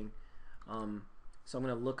translating. So I'm going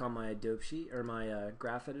to look on my Adobe sheet or my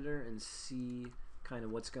graph editor and see kind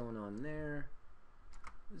of what's going on there.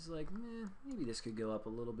 It's like, maybe this could go up a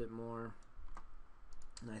little bit more.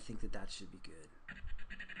 And I think that should be good.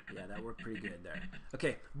 Yeah, that worked pretty good there.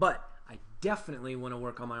 Okay, but I definitely want to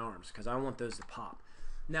work on my arms because I want those to pop.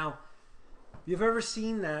 Now, you've ever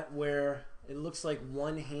seen that where it looks like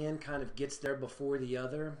one hand kind of gets there before the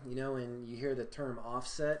other, you know, and you hear the term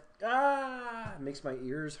offset. Ah, it makes my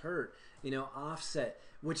ears hurt. You know, offset,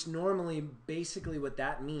 which normally basically what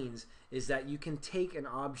that means is that you can take an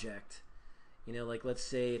object, you know, like let's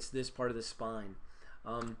say it's this part of the spine,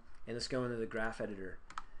 and let's go into the graph editor.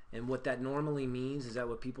 And what that normally means is that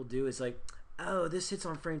what people do is like, oh, this hits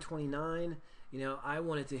on frame 29. You know, I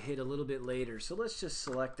want it to hit a little bit later. So let's just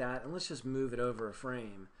select that and let's just move it over a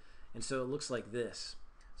frame. And so it looks like this.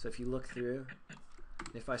 So if you look through,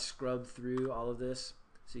 if I scrub through all of this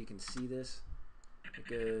so you can see this, it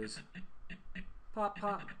goes pop,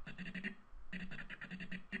 pop.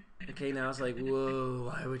 Okay, now it's like,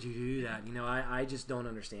 whoa, why would you do that? You know, I just don't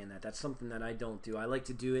understand that. That's something that I don't do. I like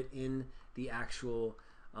to do it in the actual,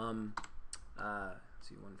 let's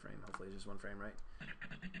see, one frame. Hopefully it's just one frame, right?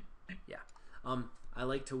 Yeah. I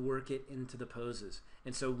like to work it into the poses.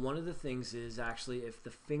 And so one of the things is actually if the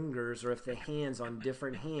fingers or if the hands on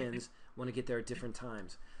different hands want to get there at different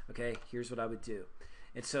times. Okay, here's what I would do.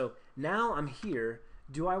 And so now I'm here.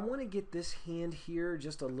 Do I want to get this hand here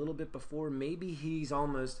just a little bit before? Maybe he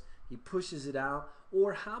pushes it out.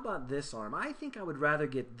 Or how about this arm? I think I would rather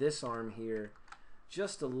get this arm here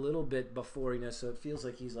just a little bit before, you know, so it feels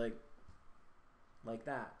like he's like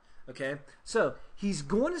that. Okay, so he's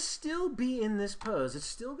going to still be in this pose. It's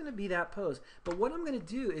still going to be that pose. But what I'm going to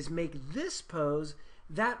do is make this pose,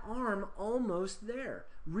 that arm almost there,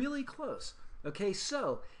 really close. Okay,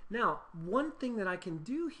 so now one thing that I can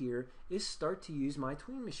do here is start to use my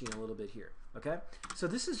Tween Machine a little bit here. Okay, so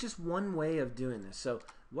this is just one way of doing this. So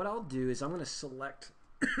what I'll do is I'm going to select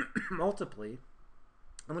multiply.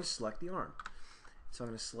 I'm going to select the arm. So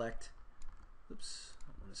I'm going to select, oops,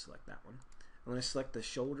 I want to select that one. I'm going to select the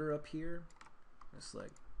shoulder up here. I'm going to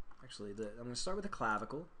select, actually, I'm going to start with the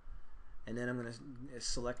clavicle, and then I'm going to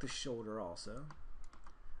select the shoulder also.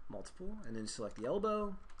 Multiple, and then select the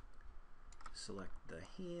elbow, select the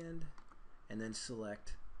hand, and then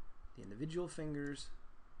select the individual fingers,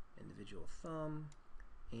 individual thumb,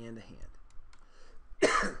 and the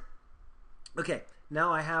hand. Okay,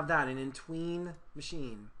 now I have that, and in Tween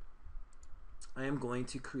Machine, I am going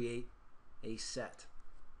to create a set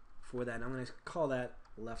for that. And I'm going to call that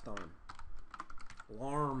left arm.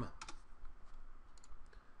 Arm.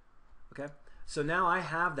 Okay, so now I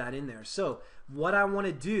have that in there. So what I want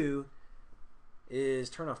to do is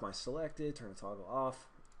turn off my selected, turn the toggle off,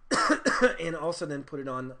 and also then put it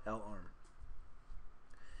on L arm.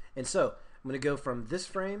 And so I'm going to go from this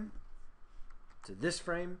frame to this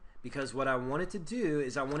frame because what I want it to do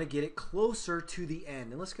is I want to get it closer to the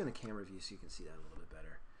end. And let's go into camera view so you can see that a little bit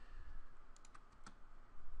better.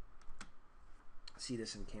 see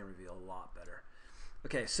this in camera view a lot better.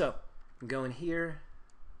 Okay, so I'm going here,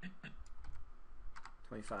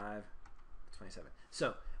 25, 27.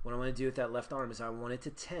 So what I want to do with that left arm is I want it to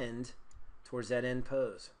tend towards that end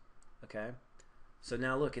pose. Okay, so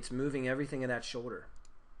now look, it's moving everything in that shoulder.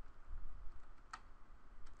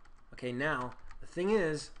 Okay, now the thing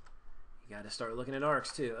is, you got to start looking at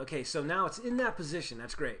arcs too. Okay, so now it's in that position.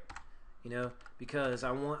 That's great, you know, because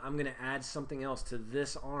I'm going to add something else to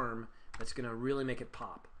this arm that's going to really make it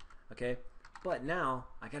pop. Okay, but now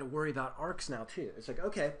I got to worry about arcs now too. It's like,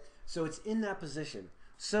 okay, so it's in that position.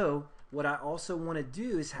 So what I also want to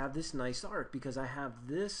do is have this nice arc, because I have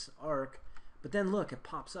this arc, but then look, it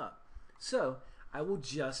pops up. So I will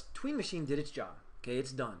just, Tween Machine did its job. Okay,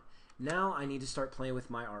 it's done. Now I need to start playing with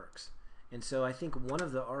my arcs. And so I think one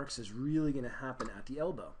of the arcs is really going to happen at the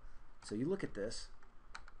elbow. So you look at this.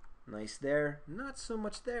 Nice there. Not so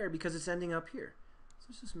much there because it's ending up here. So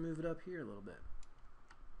let's just move it up here a little bit.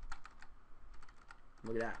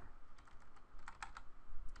 Look at that.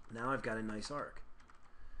 Now I've got a nice arc.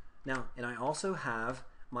 Now, and I also have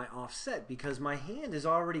my offset because my hand is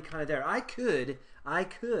already kind of there. I could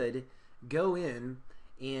go in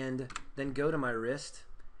and then go to my wrist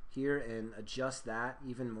here and adjust that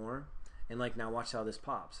even more. And like, now watch how this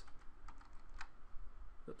pops.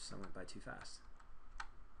 Oops, I went by too fast.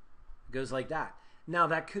 It goes like that. Now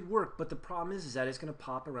that could work, but the problem is that it's going to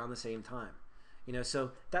pop around the same time. You know,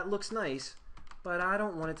 so that looks nice, but I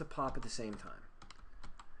don't want it to pop at the same time.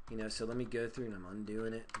 You know, so let me go through and I'm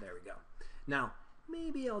undoing it. There we go. Now,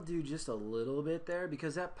 maybe I'll do just a little bit there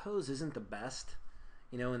because that pose isn't the best,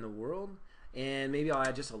 you know, in the world. And maybe I'll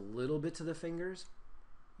add just a little bit to the fingers.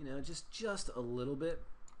 You know, just a little bit.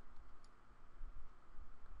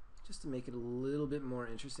 Just to make it a little bit more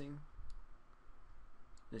interesting.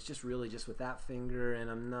 And it's just really just with that finger, and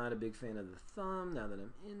I'm not a big fan of the thumb now that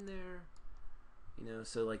I'm in there. You know,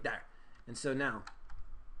 so like that. And so now,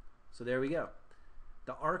 so there we go.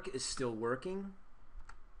 The arc is still working,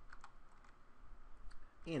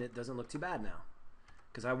 and it doesn't look too bad now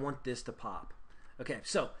because I want this to pop. Okay,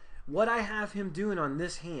 so what I have him doing on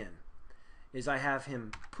this hand is I have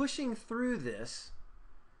him pushing through this.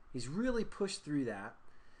 He's really pushed through that.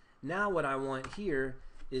 Now what I want here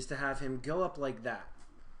is to have him go up like that.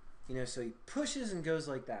 You know, so he pushes and goes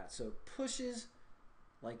like that. So pushes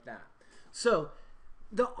like that. So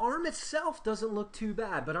the arm itself doesn't look too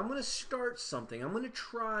bad, but I'm going to start something. I'm going to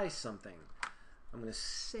try something. I'm going to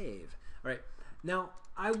save. All right. Now,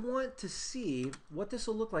 I want to see what this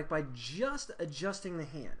will look like by just adjusting the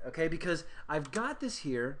hand, okay? Because I've got this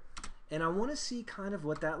here, and I want to see kind of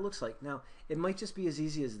what that looks like. Now, it might just be as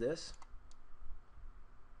easy as this.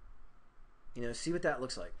 You know, see what that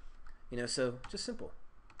looks like. You know, so just simple.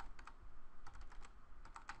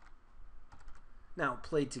 Now,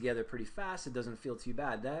 played together pretty fast, it doesn't feel too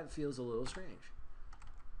bad. That feels a little strange.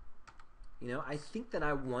 You know, I think that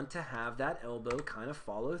I want to have that elbow kind of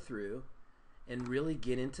follow through and really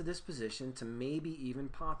get into this position to maybe even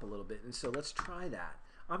pop a little bit. And so let's try that.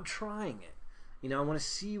 I'm trying it. You know, I want to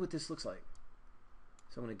see what this looks like.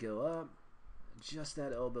 So I'm going to go up, adjust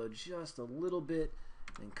that elbow just a little bit,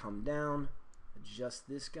 then come down, adjust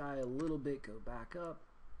this guy a little bit, go back up,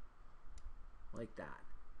 like that.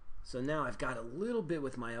 So now I've got a little bit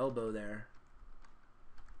with my elbow there,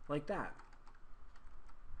 like that.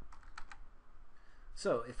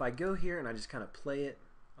 So if I go here and I just kind of play it,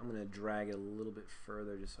 I'm going to drag it a little bit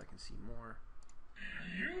further just so I can see more.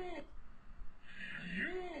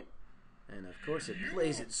 And of course it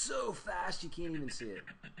plays it so fast you can't even see it.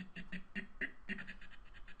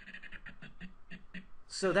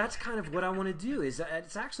 So that's kind of what I want to do. Is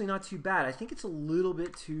it's actually not too bad. I think it's a little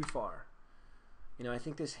bit too far. You know, I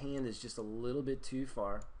think this hand is just a little bit too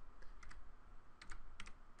far.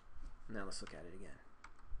 Now let's look at it again.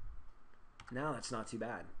 Now that's not too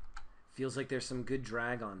bad. Feels like there's some good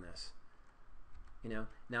drag on this. You know,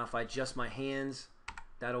 now if I adjust my hands,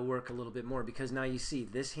 that'll work a little bit more because now you see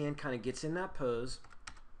this hand kind of gets in that pose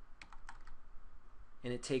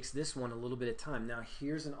and it takes this one a little bit of time. Now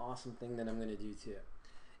here's an awesome thing that I'm going to do too.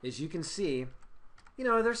 As you can see, you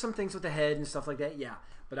know, there's some things with the head and stuff like that, yeah.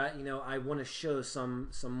 But I want to show some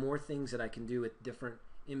more things that I can do with different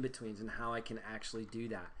in-betweens and how I can actually do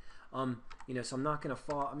that. You know, so I'm not going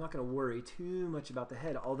to worry too much about the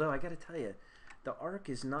head. Although I got to tell you, the arc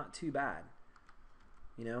is not too bad.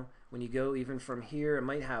 You know, when you go even from here, it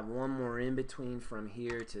might have one more in between from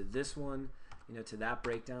here to this one. You know, to that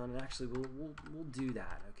breakdown. And actually, we'll do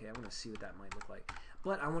that. Okay, I want to see what that might look like.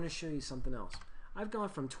 But I want to show you something else. I've gone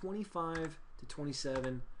from 25 to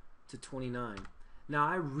 27 to 29. Now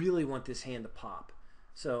I really want this hand to pop.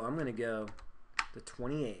 So I'm going to go to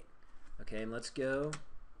 28. Okay, and let's go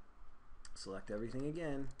select everything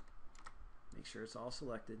again. Make sure it's all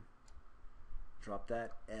selected. Drop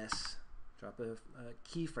that S. Drop a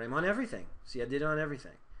keyframe on everything. See, I did it on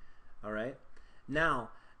everything. All right. Now,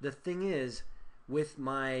 the thing is, with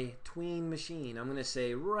my tween machine, I'm going to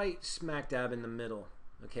say right smack dab in the middle.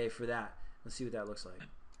 Okay, for that. Let's see what that looks like.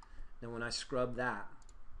 Now, when I scrub that,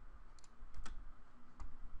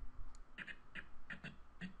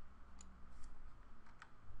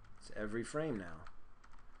 it's every frame now.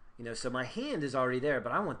 You know, so my hand is already there,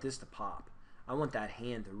 but I want this to pop. I want that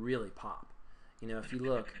hand to really pop. You know, if you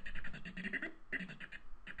look,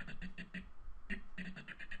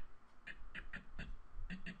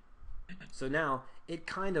 so now it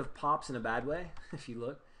kind of pops in a bad way, if you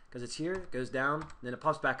look, because it's here, it goes down, then it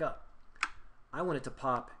pops back up. I want it to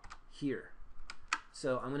pop here.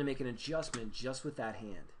 So I'm going to make an adjustment just with that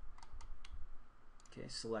hand. Okay,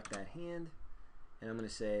 select that hand, and I'm going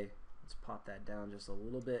to say, let's pop that down just a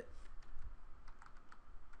little bit.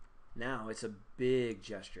 Now it's a big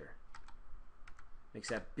gesture. Makes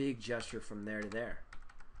that big gesture from there to there.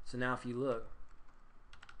 So now if you look,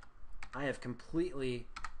 I have completely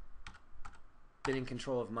been in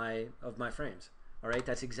control of my frames. All right,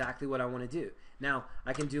 that's exactly what I want to do. Now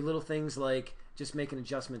I can do little things like just make an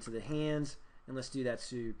adjustment to the hands, and let's do that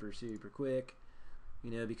super quick.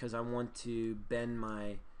 You know, because I want to bend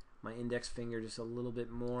my index finger just a little bit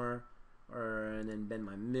more, and then bend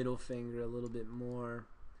my middle finger a little bit more.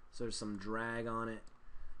 So there's some drag on it.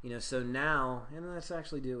 You know, so now, and let's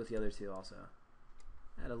actually do it with the other two also.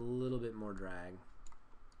 Add a little bit more drag.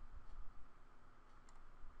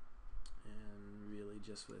 And really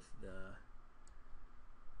just with the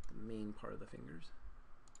main part of the fingers.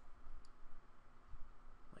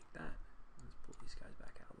 Like that. Let's pull these guys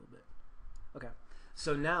back out a little bit. Okay,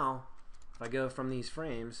 so now, if I go from these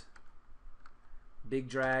frames, big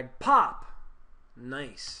drag, pop!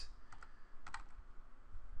 Nice.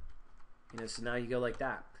 You know, so now you go like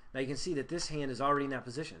that. Now you can see that this hand is already in that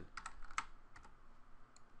position.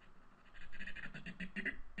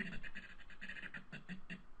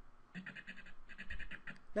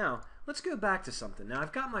 Now, let's go back to something. Now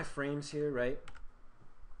I've got my frames here, right?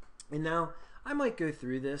 And now I might go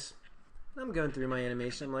through this. I'm going through my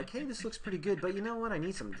animation. I'm like, hey, this looks pretty good, but you know what? I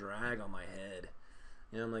need some drag on my head.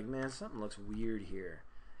 You know, I'm like, man, something looks weird here.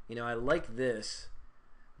 You know, I like this,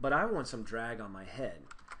 but I want some drag on my head.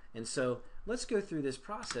 And so let's go through this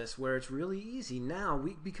process where it's really easy now,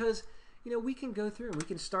 because you know, we can go through and we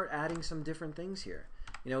can start adding some different things here.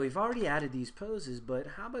 You know, we've already added these poses, but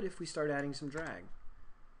how about if we start adding some drag?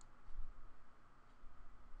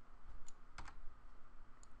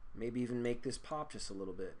 Maybe even make this pop just a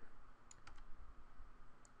little bit.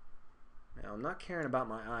 Now, I'm not caring about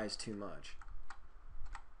my eyes too much.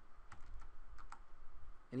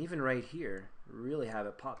 And even right here, really have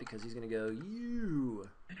it pop because he's going to go, you.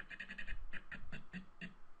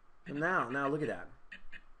 And now look at that.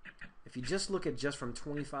 If you just look at just from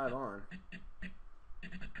 25 on,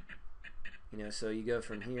 you know, so you go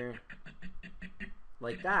from here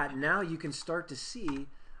like that, now you can start to see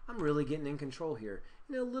I'm really getting in control here.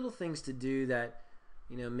 You know, little things to do that,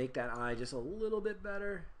 you know, make that eye just a little bit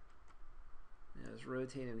better. You know, just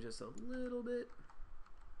rotate him just a little bit.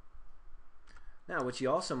 Now, what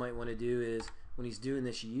you also might want to do is, when he's doing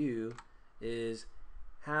this U, is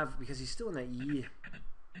have, because he's still in that Y,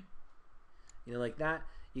 you know, like that,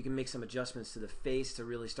 you can make some adjustments to the face to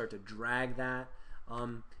really start to drag that.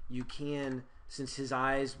 You can, since his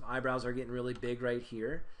eyebrows are getting really big right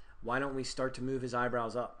here, why don't we start to move his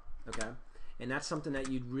eyebrows up, okay? And that's something that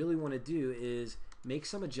you'd really want to do, is make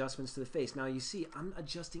some adjustments to the face. Now you see, I'm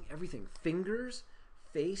adjusting everything. Fingers,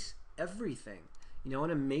 face, everything. You know, I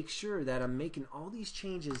want to make sure that I'm making all these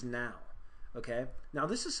changes now, okay? Now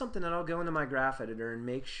this is something that I'll go into my graph editor and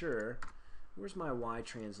make sure, where's my Y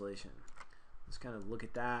translation? Let's kind of look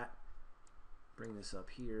at that, bring this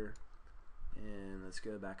up here, and let's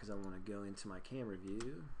go back because I want to go into my camera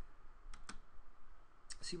view,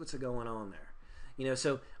 see what's going on there. You know,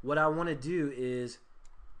 so what I want to do is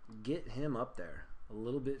get him up there a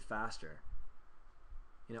little bit faster,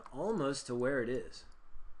 you know, almost to where it is.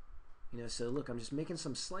 You know, so look, I'm just making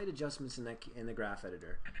some slight adjustments in the graph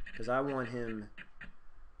editor because I want him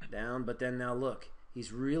down, but then now look,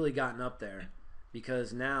 he's really gotten up there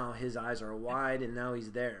because now his eyes are wide and now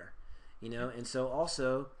he's there. You know, and so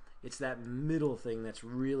also it's that middle thing that's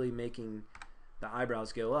really making the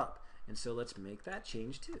eyebrows go up. And so let's make that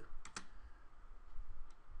change too.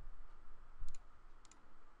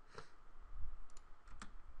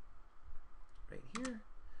 Right here.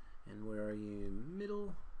 And where are you?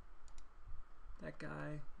 Middle. That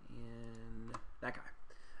guy and that guy.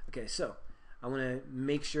 Okay, so I want to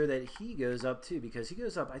make sure that he goes up too, because he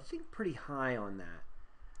goes up, I think, pretty high on that.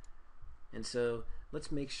 And so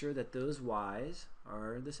let's make sure that those Y's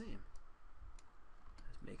are the same.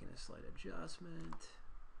 Just making a slight adjustment.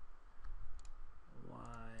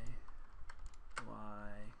 Y.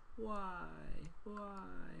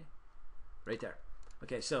 Right there.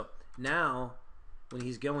 Okay, so now when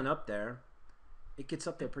he's going up there, it gets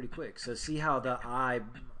up there pretty quick. So see how the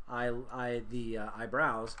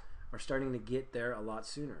eyebrows are starting to get there a lot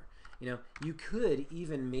sooner. You know, you could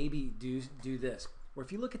even maybe do this, or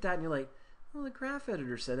if you look at that and you're like, well, the graph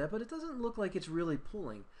editor said that, but it doesn't look like it's really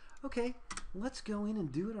pulling. Okay, let's go in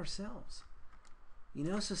and do it ourselves. You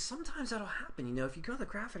know, so sometimes that'll happen. You know, if you go to the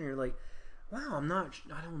graph editor, you're like, wow,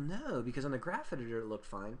 I don't know, because on the graph editor it looked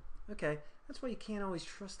fine. Okay, that's why you can't always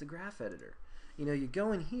trust the graph editor. You know, you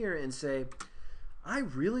go in here and say, I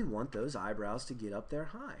really want those eyebrows to get up there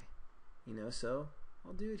high. You know, so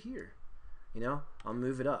I'll do it here. You know, I'll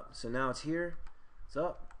move it up. So now it's here, it's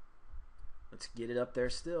up. Let's get it up there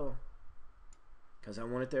still, because I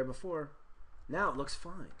want it there before. Now it looks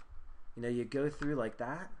fine. You know, you go through like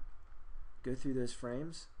that, go through those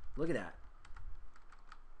frames. Look at that.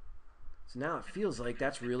 So now it feels like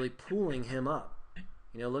that's really pulling him up.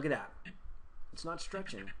 You know, look at that. It's not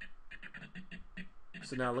stretching.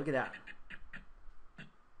 So now look at that.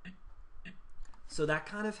 So that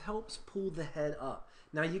kind of helps pull the head up.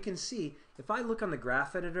 Now you can see, if I look on the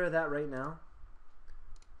graph editor of that right now,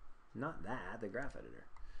 not that, the graph editor.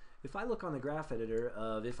 If I look on the graph editor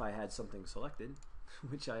of if I had something selected,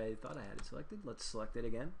 which I thought I had it selected, let's select it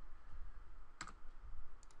again.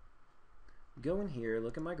 Go in here,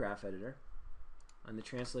 look at my graph editor on the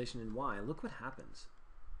translation in Y. Look what happens.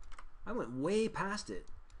 I went way past it.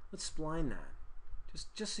 Let's spline that,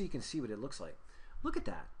 just so you can see what it looks like. Look at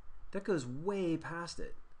that. That goes way past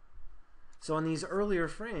it. So on these earlier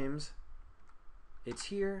frames, it's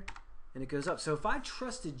here and it goes up. So if I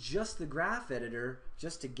trusted just the graph editor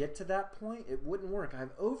just to get to that point, it wouldn't work.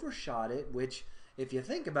 I've overshot it, which if you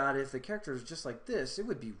think about it, if the character is just like this, it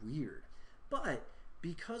would be weird. But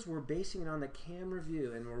because we're basing it on the camera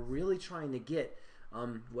view and we're really trying to get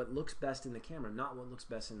what looks best in the camera, not what looks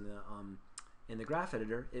best in the graph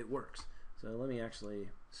editor, it works. So let me actually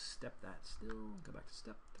step that still, go back to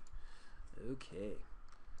step. Okay.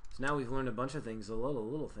 So now we've learned a bunch of things, a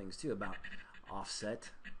little things too about offset,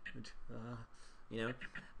 you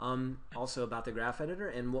know, also about the graph editor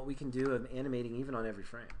and what we can do of animating even on every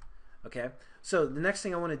frame. Okay. So the next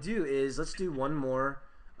thing I want to do is let's do one more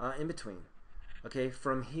in between. Okay,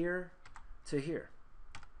 from here to here.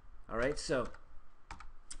 All right, so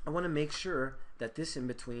I want to make sure that this in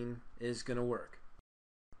between is going to work.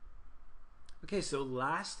 Okay, so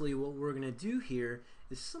lastly, what we're going to do here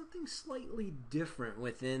is something slightly different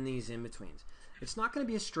within these in betweens. It's not going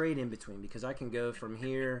to be a straight in between, because I can go from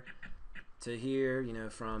here to here, you know,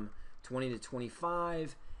 from 20 to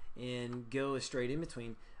 25 and go a straight in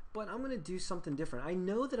between. But I'm going to do something different. I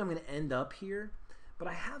know that I'm going to end up here, but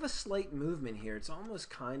I have a slight movement here. It's almost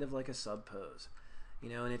kind of like a sub pose, you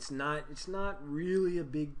know, and it's not really a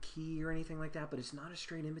big key or anything like that, but it's not a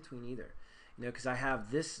straight in between either, you know, because I have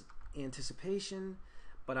this anticipation,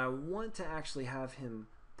 but I want to actually have him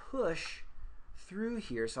push through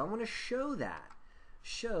here. So I want to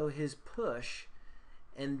show his push,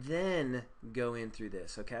 and then go in through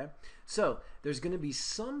this. Okay, so there's going to be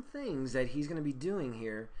some things that he's going to be doing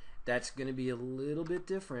here that's going to be a little bit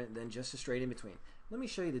different than just a straight in between. Let me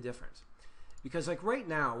show you the difference, because like right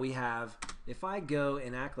now we have, if I go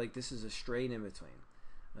and act like this is a straight in between,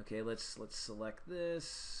 okay, let's select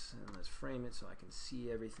this and let's frame it so I can see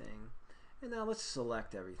everything, and now let's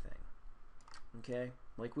select everything. Okay,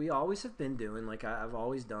 like we always have been doing, like I've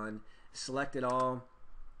always done, select it all,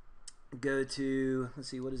 go to, let's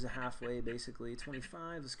see, what is a halfway, basically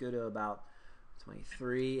 25, let's go to about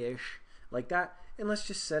 23-ish, like that, and let's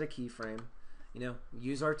just set a keyframe, you know,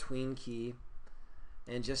 use our tween key,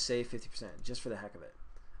 and just say 50%, just for the heck of it.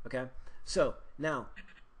 Okay, so now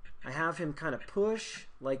I have him kind of push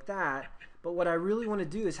like that, but what I really want to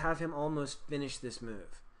do is have him almost finish this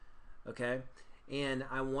move. Okay, and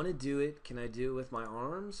I want to do it, can I do it with my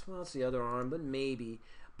arms? Well, it's the other arm, but maybe.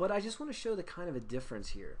 But I just want to show the kind of a difference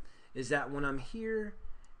here, is that when I'm here,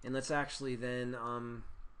 and let's actually then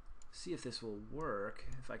see if this will work,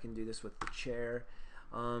 if I can do this with the chair,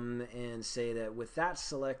 and say that with that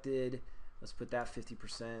selected, let's put that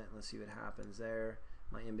 50%, let's see what happens there.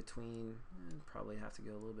 My in-between, probably have to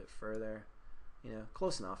go a little bit further, you know,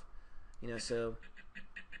 close enough, you know, so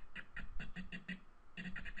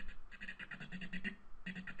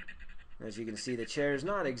As you can see, the chair is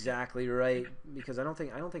not exactly right because I don't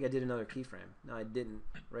think I did another keyframe. No, I didn't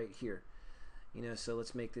right here. You know, so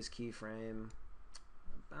let's make this keyframe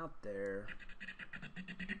about there.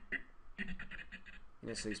 You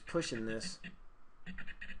know, so he's pushing this.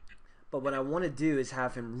 But what I want to do is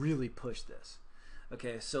have him really push this.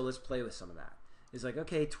 Okay, so let's play with some of that. It's like,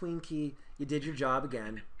 okay, Twinkie, you did your job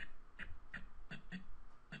again.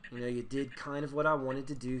 You know, you did kind of what I wanted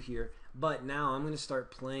to do here, but now I'm going to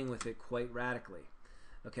start playing with it quite radically.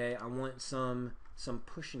 Okay, I want some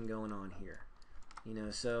pushing going on here. You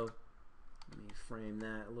know, so let me frame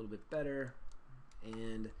that a little bit better,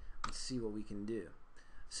 and let's see what we can do.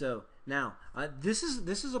 So now this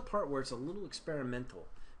is a part where it's a little experimental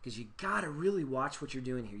because you got to really watch what you're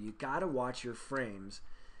doing here. You got to watch your frames,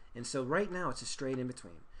 and so right now it's a straight in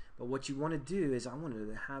between. But what you want to do is I wanted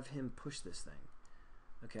to have him push this thing.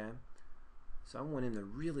 Okay, so I want him to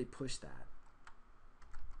really push that.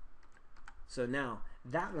 So now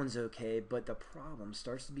that one's okay, but the problem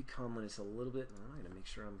starts to become when it's a little bit. I'm gonna make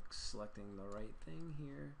sure I'm selecting the right thing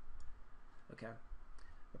here. Okay,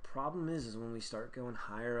 the problem is when we start going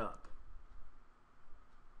higher up,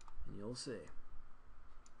 and you'll see.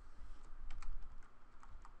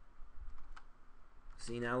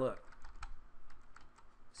 See now, look.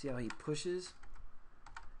 See how he pushes?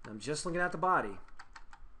 I'm just looking at the body.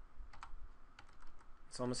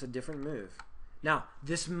 It's almost a different move. Now,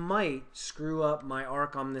 this might screw up my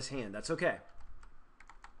arc on this hand. That's okay.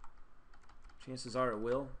 Chances are it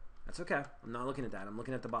will. That's okay. I'm not looking at that. I'm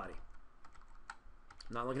looking at the body.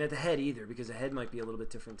 I'm not looking at the head either because the head might be a little bit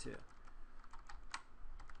different too.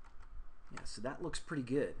 Yeah, so that looks pretty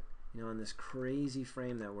good, you know, in this crazy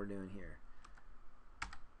frame that we're doing here.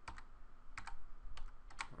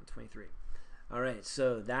 123. All right,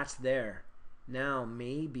 so that's there. Now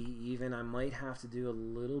maybe even I might have to do a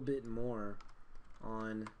little bit more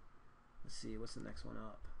on, let's see, what's the next one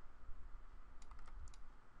up?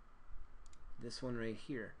 This one right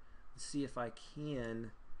here. Let's see if I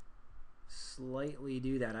can slightly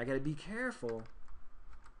do that. I got to be careful.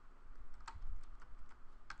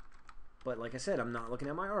 But like I said, I'm not looking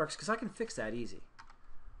at my arcs because I can fix that easy.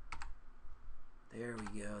 There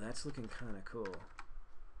we go. That's looking kind of cool.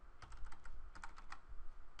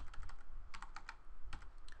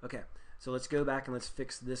 Okay, so let's go back and let's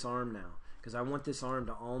fix this arm now because I want this arm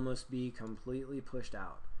to almost be completely pushed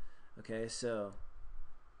out. Okay, so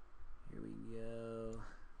here we go.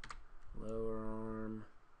 Lower arm.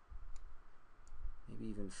 Maybe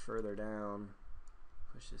even further down.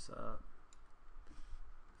 Push this up.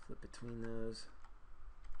 Flip between those.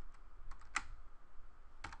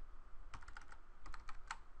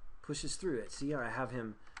 Pushes through it. See how I have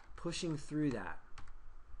him pushing through that.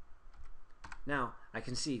 Now, I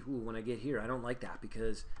can see, ooh, when I get here, I don't like that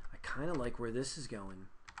because I kind of like where this is going.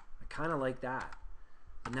 I kind of like that.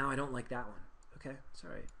 But now I don't like that one. Okay, it's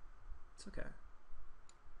all right. It's okay.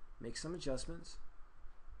 Make some adjustments.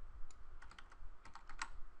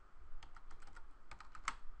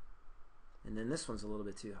 And then this one's a little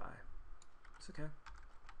bit too high. It's okay.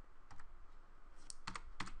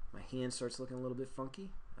 My hand starts looking a little bit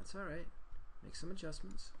funky. That's all right. Make some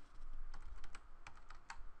adjustments.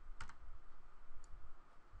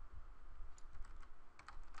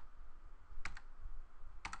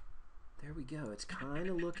 There we go. It's kind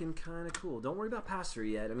of looking kind of cool. Don't worry about pass-through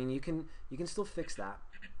yet. I mean, you can still fix that.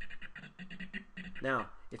 Now,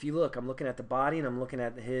 if you look, I'm looking at the body and I'm looking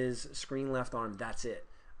at his screen left arm. That's it.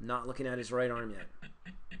 I'm not looking at his right arm yet.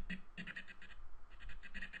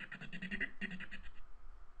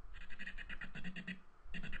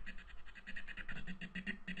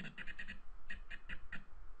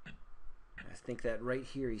 I think that right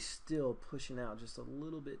here he's still pushing out just a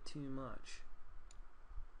little bit too much.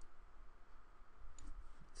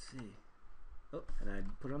 See. Oh, and I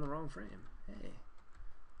put it on the wrong frame. Hey,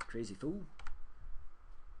 crazy fool.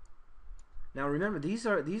 Now remember, these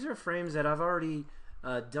are frames that I've already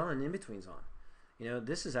done in-betweens on. You know,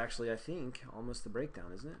 this is actually, I think, almost the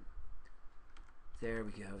breakdown, isn't it? There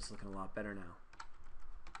we go. It's looking a lot better now.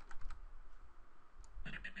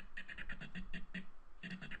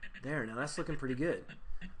 There, now that's looking pretty good.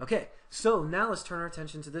 Okay, so now let's turn our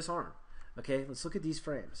attention to this arm. Okay, let's look at these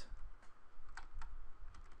frames.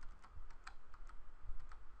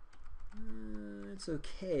 It's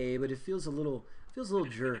okay, but it feels a little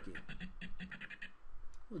jerky.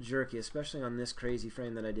 A little jerky, especially on this crazy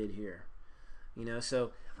frame that I did here. You know,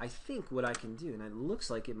 so I think what I can do, and it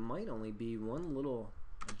looks like it might only be one little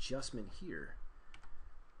adjustment here.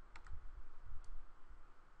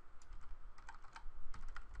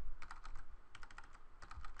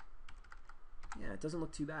 Yeah, it doesn't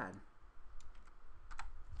look too bad.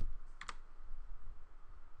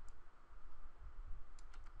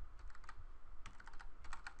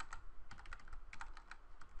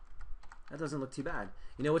 That doesn't look too bad.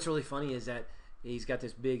 You know what's really funny is that he's got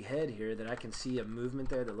this big head here that I can see a movement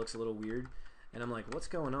there that looks a little weird. And I'm like, what's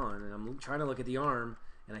going on? And I'm trying to look at the arm,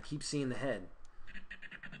 and I keep seeing the head.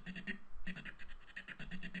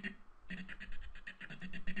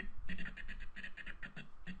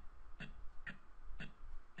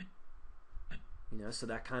 You know, so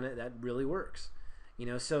that really works. You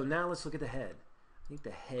know, so now let's look at the head. I think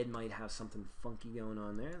the head might have something funky going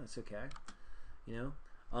on there. That's okay. You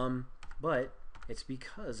know, but it's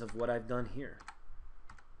because of what I've done here.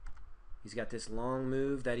 He's got this long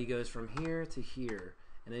move that he goes from here to here,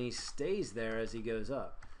 and then he stays there as he goes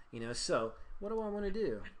up. You know, so what do I want to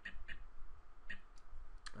do?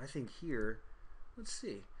 I think here, let's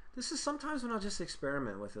see. This is sometimes when I'll just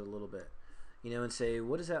experiment with it a little bit, you know, and say,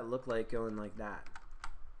 what does that look like going like that?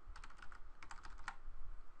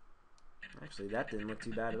 Actually, that didn't look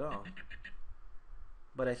too bad at all.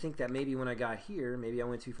 But I think that maybe when I got here, maybe I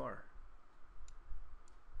went too far.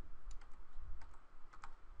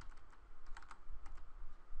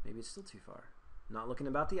 Maybe it's still too far. Not looking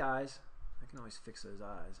about the eyes. I can always fix those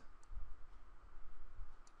eyes.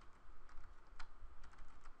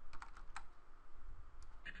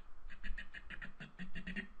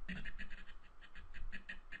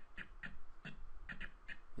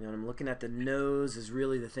 You know, and I'm looking at the nose is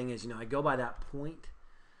really the thing is, you know, I go by that point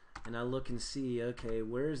and I look and see, okay,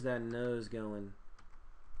 where's that nose going?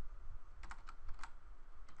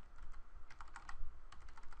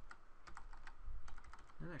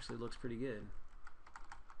 That actually looks pretty good.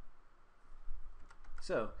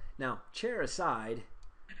 So, now, chair aside,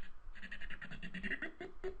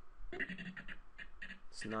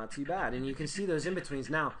 it's not too bad. And you can see those in-betweens.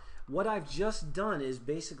 Now, what I've just done is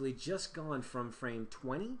basically just gone from frame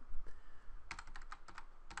 20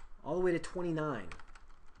 all the way to 29.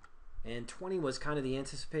 And 20 was kind of the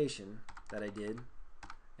anticipation that I did.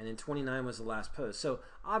 And then 29 was the last pose. So,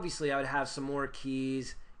 obviously, I would have some more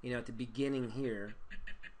keys, you know, at the beginning here.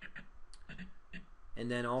 And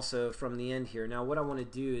then also from the end here. Now what I want to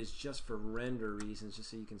do is just for render reasons, just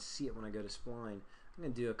so you can see it when I go to spline, I'm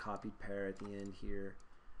going to do a copied pair at the end here,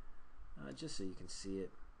 just so you can see it.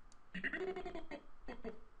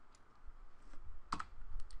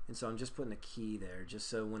 And so I'm just putting a key there, just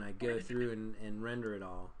so when I go through and render it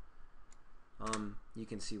all, you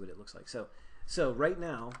can see what it looks like. So right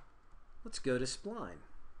now, let's go to spline.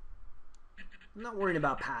 I'm not worrying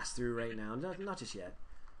about pass-through right now, not just yet.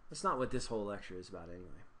 That's not what this whole lecture is about anyway.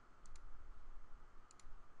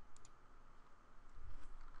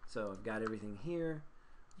 So I've got everything here.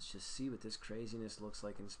 Let's just see what this craziness looks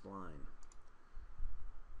like in spline.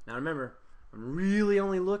 Now remember, I'm really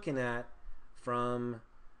only looking at from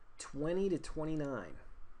 20 to 29.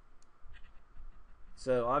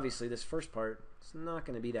 So obviously this first part is not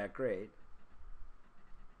going to be that great.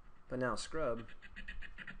 But now scrub.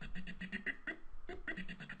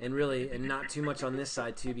 And really, and not too much on this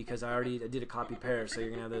side too, because I did a copy pair, so you're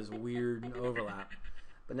gonna have those weird overlap.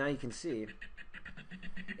 But now you can see,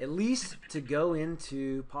 at least to go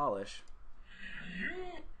into polish.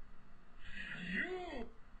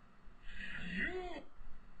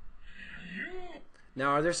 Now,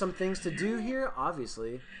 are there some things to do here?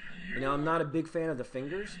 Obviously, you know, I'm not a big fan of the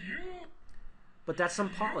fingers, but that's some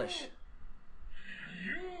polish.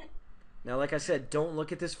 Now, like I said, don't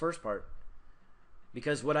look at this first part.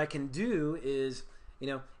 Because what I can do is, you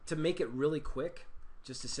know, to make it really quick,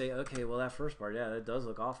 just to say, okay, well, that first part, yeah, that does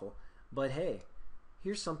look awful. But hey,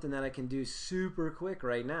 here's something that I can do super quick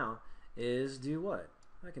right now, is do what?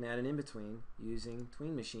 I can add an in-between using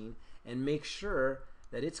Tween Machine and make sure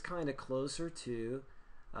that it's kind of closer to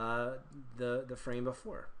the frame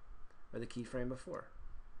before, or the keyframe before.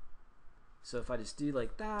 So if I just do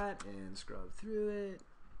like that and scrub through it,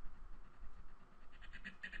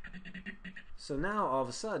 so now all of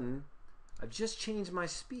a sudden I've just changed my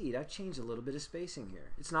speed. I've changed a little bit of spacing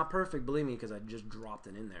here. It's not perfect, believe me, because I just dropped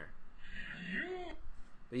it in there.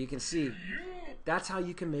 But you can see that's how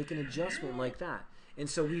you can make an adjustment like that. And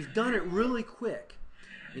so we've done it really quick.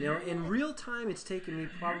 You know, in real time it's taken me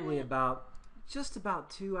probably just about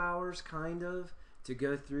 2 hours kind of to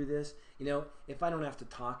go through this. You know, if I don't have to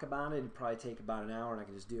talk about it, it'd probably take about an hour and I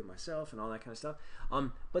can just do it myself and all that kind of stuff.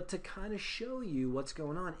 But to kind of show you what's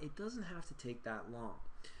going on, it doesn't have to take that long.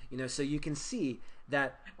 You know, so you can see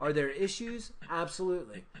that, are there issues?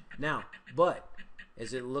 Absolutely. Now, but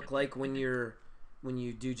does it look like when you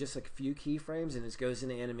do just like a few keyframes and it goes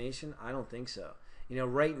into animation? I don't think so. You know,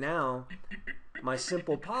 right now, my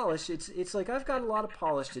simple polish, it's like I've got a lot of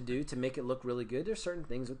polish to do to make it look really good. There's certain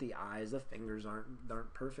things with the eyes, the fingers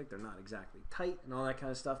aren't perfect, they're not exactly tight and all that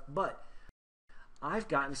kind of stuff, but I've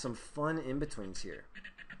gotten some fun in-betweens here.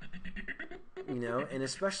 you know, and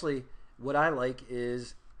especially what I like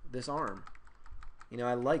is this arm. You know,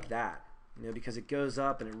 I like that, you know, because it goes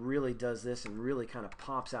up and it really does this and really kind of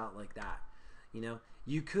pops out like that. You know,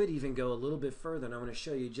 you could even go a little bit further, and I'm going to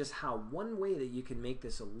show you just how one way that you can make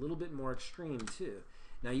this a little bit more extreme too.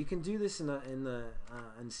 Now you can do this in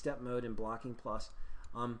step mode in blocking plus,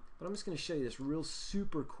 but I'm just going to show you this real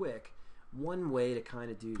super quick. One way to kind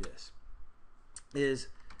of do this is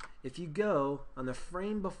if you go on the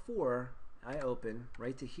frame before I open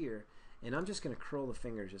right to here, and I'm just going to curl the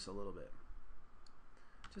fingers just a little bit,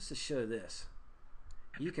 just to show this.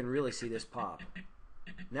 You can really see this pop.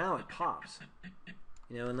 Now it pops,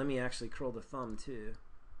 you know, and let me actually curl the thumb too.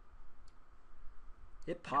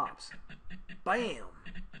 It pops. Bam!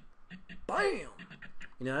 Bam!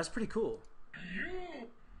 You know, that's pretty cool.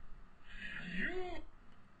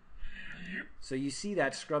 So you see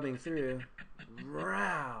that scrubbing through.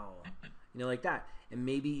 Wow! You know, like that. And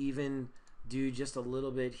maybe even do just a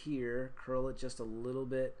little bit here. Curl it just a little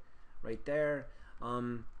bit right there.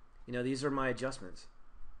 You know, these are my adjustments.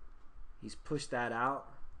 He's pushed that out,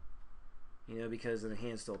 you know, because the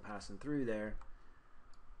hand's still passing through there.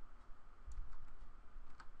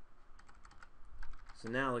 So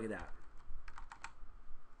now look at that.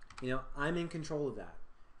 You know, I'm in control of that.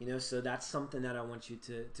 You know, so that's something that I want you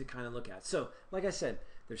to kind of look at. So, like I said,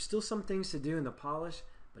 there's still some things to do in the polish,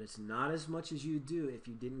 but it's not as much as you do if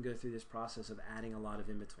you didn't go through this process of adding a lot of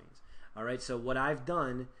in-betweens. All right, so what I've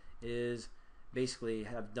done is basically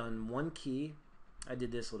have done one key. I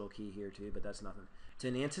did this little key here too, but that's nothing. To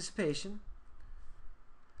an anticipation,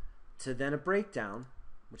 to then a breakdown,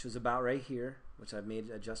 which was about right here, which I've made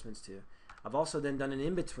adjustments to. I've also then done an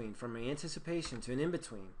in-between from my anticipation to an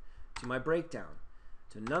in-between to my breakdown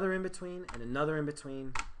to another in-between and another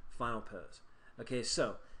in-between, final pose. Okay,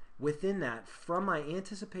 so within that, from my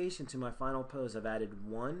anticipation to my final pose, I've added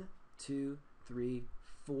 1, 2, 3,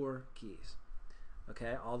 4 keys.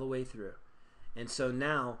 Okay, all the way through. And so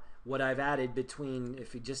now what I've added between,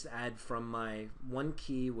 if you just add from my one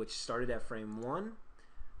key, which started at frame 1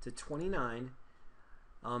 to 29,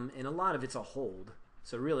 and a lot of it's a hold.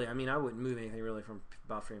 So really, I mean, I wouldn't move anything really from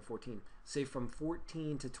about frame 14. Say from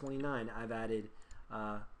 14 to 29, I've added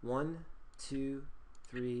 1, 2,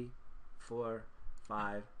 3, 4,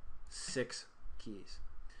 5, 6 keys.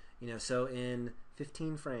 You know, so in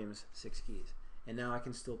 15 frames, 6 keys. And now I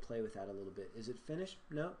can still play with that a little bit. Is it finished?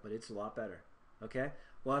 No, but it's a lot better. Okay?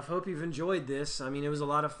 Well, I hope you've enjoyed this. I mean, it was a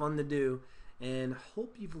lot of fun to do, and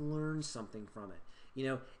hope you've learned something from it. You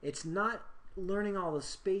know, it's not learning all the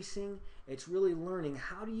spacing, it's really learning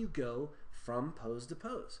how do you go from pose to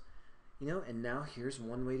pose. You know, and now here's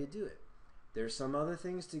one way to do it. There's some other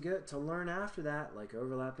things to learn after that, like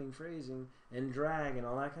overlapping phrasing and drag and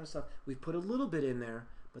all that kind of stuff. We've put a little bit in there,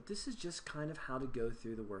 but this is just kind of how to go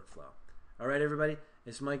through the workflow. All right, everybody,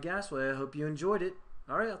 it's Mike Gasaway. I hope you enjoyed it.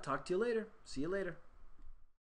 All right, I'll talk to you later. See you later.